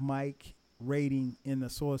 5 mic rating in the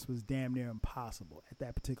Source was damn near impossible at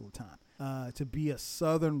that particular time. To be a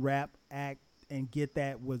Southern rap act and get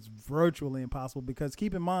that was virtually impossible, because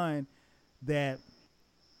keep in mind that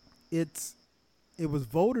it was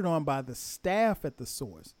voted on by the staff at the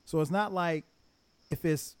Source. So it's not like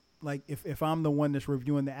if I'm the one that's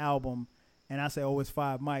reviewing the album and I say, oh, it's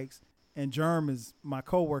 5 mics, and Jerm is my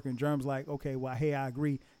coworker, and Jerm's like, okay, well, hey, I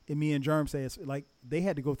agree. And me and Jerm say it's like they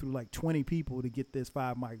had to go through like 20 people to get this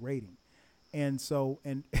 5 mic rating. And so,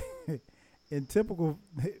 and in typical,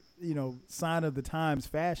 sign of the times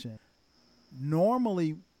fashion,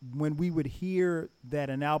 normally when we would hear that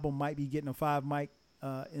an album might be getting a 5 mic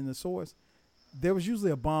in the Source, there was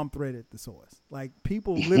usually a bomb threat at the Source. Like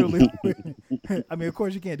people literally, I mean, of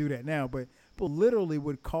course you can't do that now, but people literally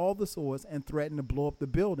would call the Source and threaten to blow up the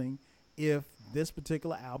building if this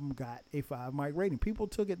particular album got a 5 mic rating. People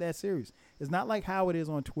took it that serious. It's not like how it is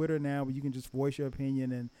on Twitter now, where you can just voice your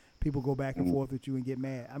opinion and people go back and forth with you and get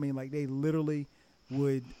mad. I mean, like they literally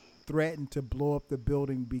would threaten to blow up the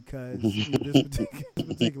building because this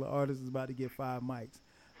particular artist is about to get 5 mics.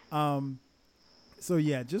 So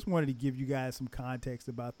yeah, just wanted to give you guys some context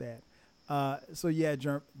about that. So yeah,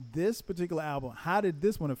 Jerm, this particular album, how did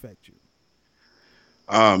this one affect you?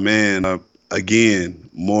 Oh man, again,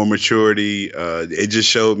 more maturity. It just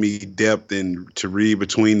showed me depth and to read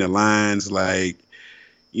between the lines. Like,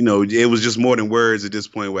 it was just more than words at this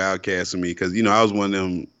point with OutKast and me, because I was one of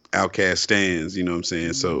them OutKast stans. You know what I'm saying?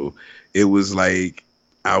 Mm-hmm. So it was like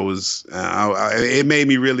it made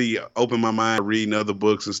me really open my mind reading other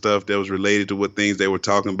books and stuff that was related to what things they were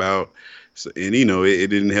talking about. So, and it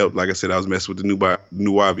didn't help. Like I said, I was messing with the new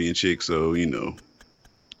Nubian chick, so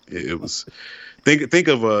it was. Think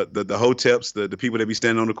of the hoteps, the people that be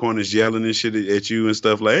standing on the corners yelling and shit at you and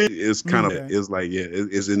stuff. Like it's kind of it's like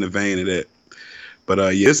it's in the vein of that. But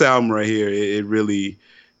this album right here, it really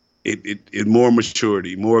it more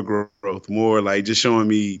maturity, more growth, more like just showing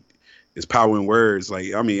me its power in words.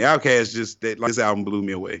 Like I mean, OutKast this album blew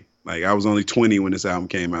me away. Like I was only 20 when this album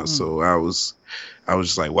came out, so I was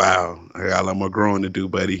just like, wow, I got a lot more growing to do,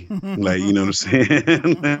 buddy. Like, you know what I'm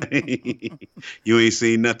saying? Like, you ain't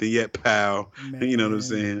seen nothing yet, pal. Man. You know what I'm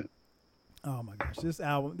saying? Oh my gosh, this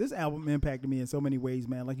album impacted me in so many ways,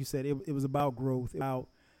 man. Like you said, it was about growth, about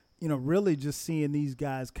really just seeing these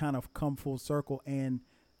guys kind of come full circle, and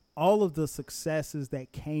all of the successes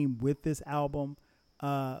that came with this album.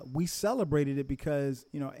 We celebrated it because,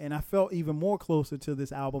 and I felt even more closer to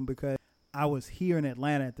this album because I was here in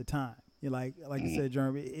Atlanta at the time. Like you said,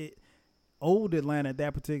 Jerm, old Atlanta at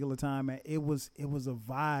that particular time, man, it was a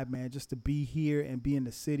vibe, man, just to be here and be in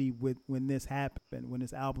the city when this happened, when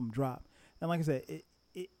this album dropped. And like I said,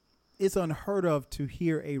 it's unheard of to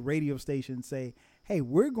hear a radio station say, hey,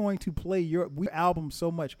 we're going to play your album so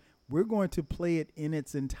much, we're going to play it in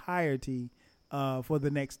its entirety for the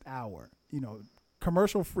next hour,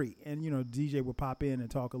 commercial free. And, DJ would pop in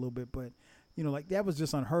and talk a little bit, but, like that was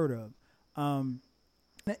just unheard of.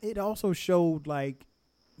 It also showed like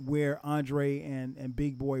where Andre and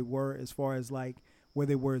Big Boy were as far as like where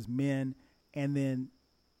they were as men. And then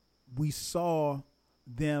we saw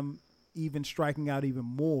them even striking out even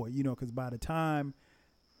more, because by the time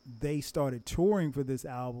they started touring for this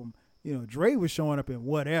album, Dre was showing up in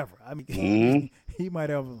whatever. I mean, he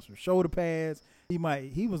might have on some shoulder pads.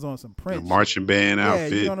 He was on some Prince marching band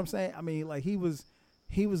outfit. You know what I'm saying? I mean, like he was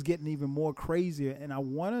getting even more crazier. And I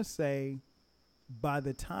want to say, by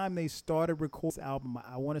the time they started recording this album,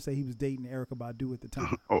 I want to say he was dating Erykah Badu at the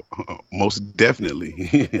time. Most definitely.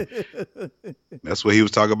 That's what he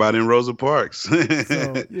was talking about in Rosa Parks. So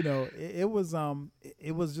it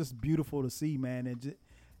was just beautiful to see, man,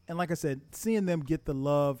 and like I said, seeing them get the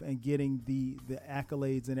love and getting the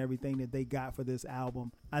accolades and everything that they got for this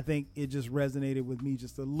album, I think it just resonated with me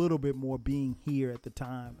just a little bit more being here at the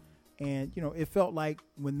time. And, it felt like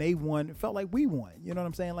when they won, it felt like we won. You know what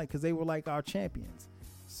I'm saying? Like, because they were like our champions.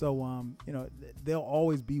 So, they'll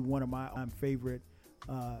always be one of my favorite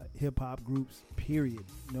hip-hop groups, period,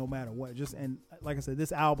 no matter what. And like I said,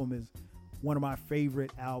 this album is one of my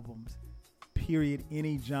favorite albums, period,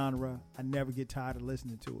 any genre. I never get tired of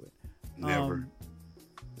listening to it. Never.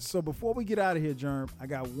 So before we get out of here, Jerm, I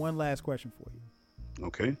got one last question for you.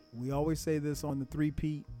 Okay. We always say this on the 3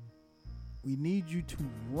 Peat. We need you to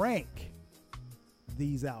rank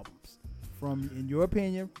these albums from, in your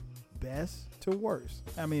opinion, best to worst.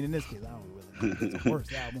 I mean, in this case, I don't really know if it's the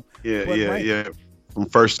worst album. Yeah. From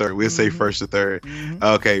first to third. We'll say first to third. Mm-hmm.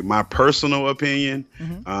 Okay, my personal opinion,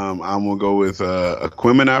 I'm going to go with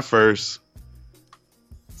Aquemini first.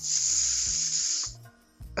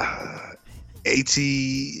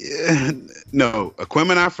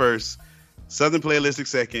 Aquemini first, Southern Playalistic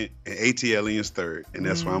second, and ATLians third. And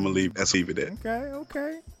that's why I'm going to leave it at.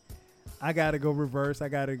 Okay. I got to go reverse. I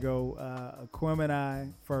got to go Aquemini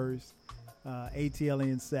first,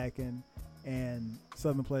 ATLians second, and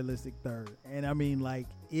Southern Playalistic third. And I mean, like,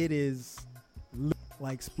 it is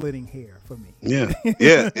like splitting hair for me. Yeah.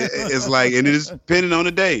 It's like, and it is depending on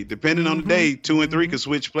the day. Depending on the day, 2 and 3 can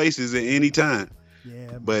switch places at any time.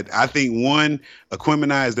 Yeah. But I think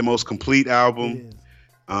Aquemini is the most complete album.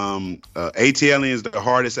 ATLian is the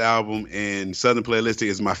hardest album, and Southern Playalistic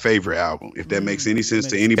is my favorite album, if that makes any sense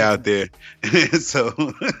to anybody out there. So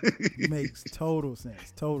makes total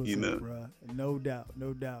sense. Total sense, bro. No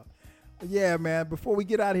doubt. But yeah, man, before we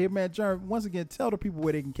get out of here, man, Jerm, once again, tell the people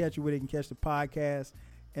where they can catch you, where they can catch the podcast,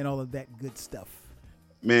 and all of that good stuff.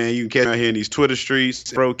 Man, you can catch me out here in these Twitter streets,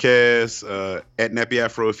 Frocast, at Nappy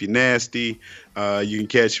Afro if you're nasty. You can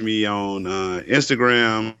catch me on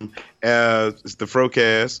Instagram as it's the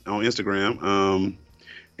Frocast on Instagram.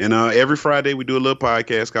 And every Friday we do a little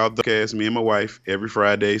podcast called The OutKast, me and my wife, every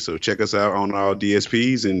Friday. So check us out on all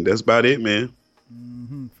DSPs, and that's about it, man.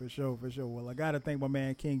 For sure. Well, I got to thank my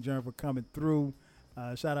man King Jerm for coming through.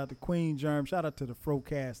 Shout out to Queen Jerm. Shout out to the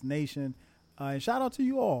Frocast Nation. And shout out to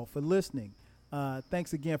you all for listening.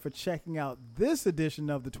 Thanks again for checking out this edition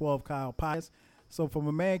of the 12 Kyle Podcast. So for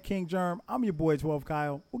my man King Jerm, I'm your boy 12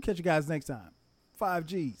 Kyle. We'll catch you guys next time. 5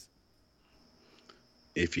 G's.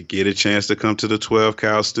 If you get a chance to come to the 12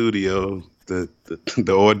 Kyle studio, the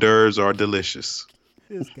hors d'oeuvres are delicious.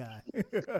 This guy.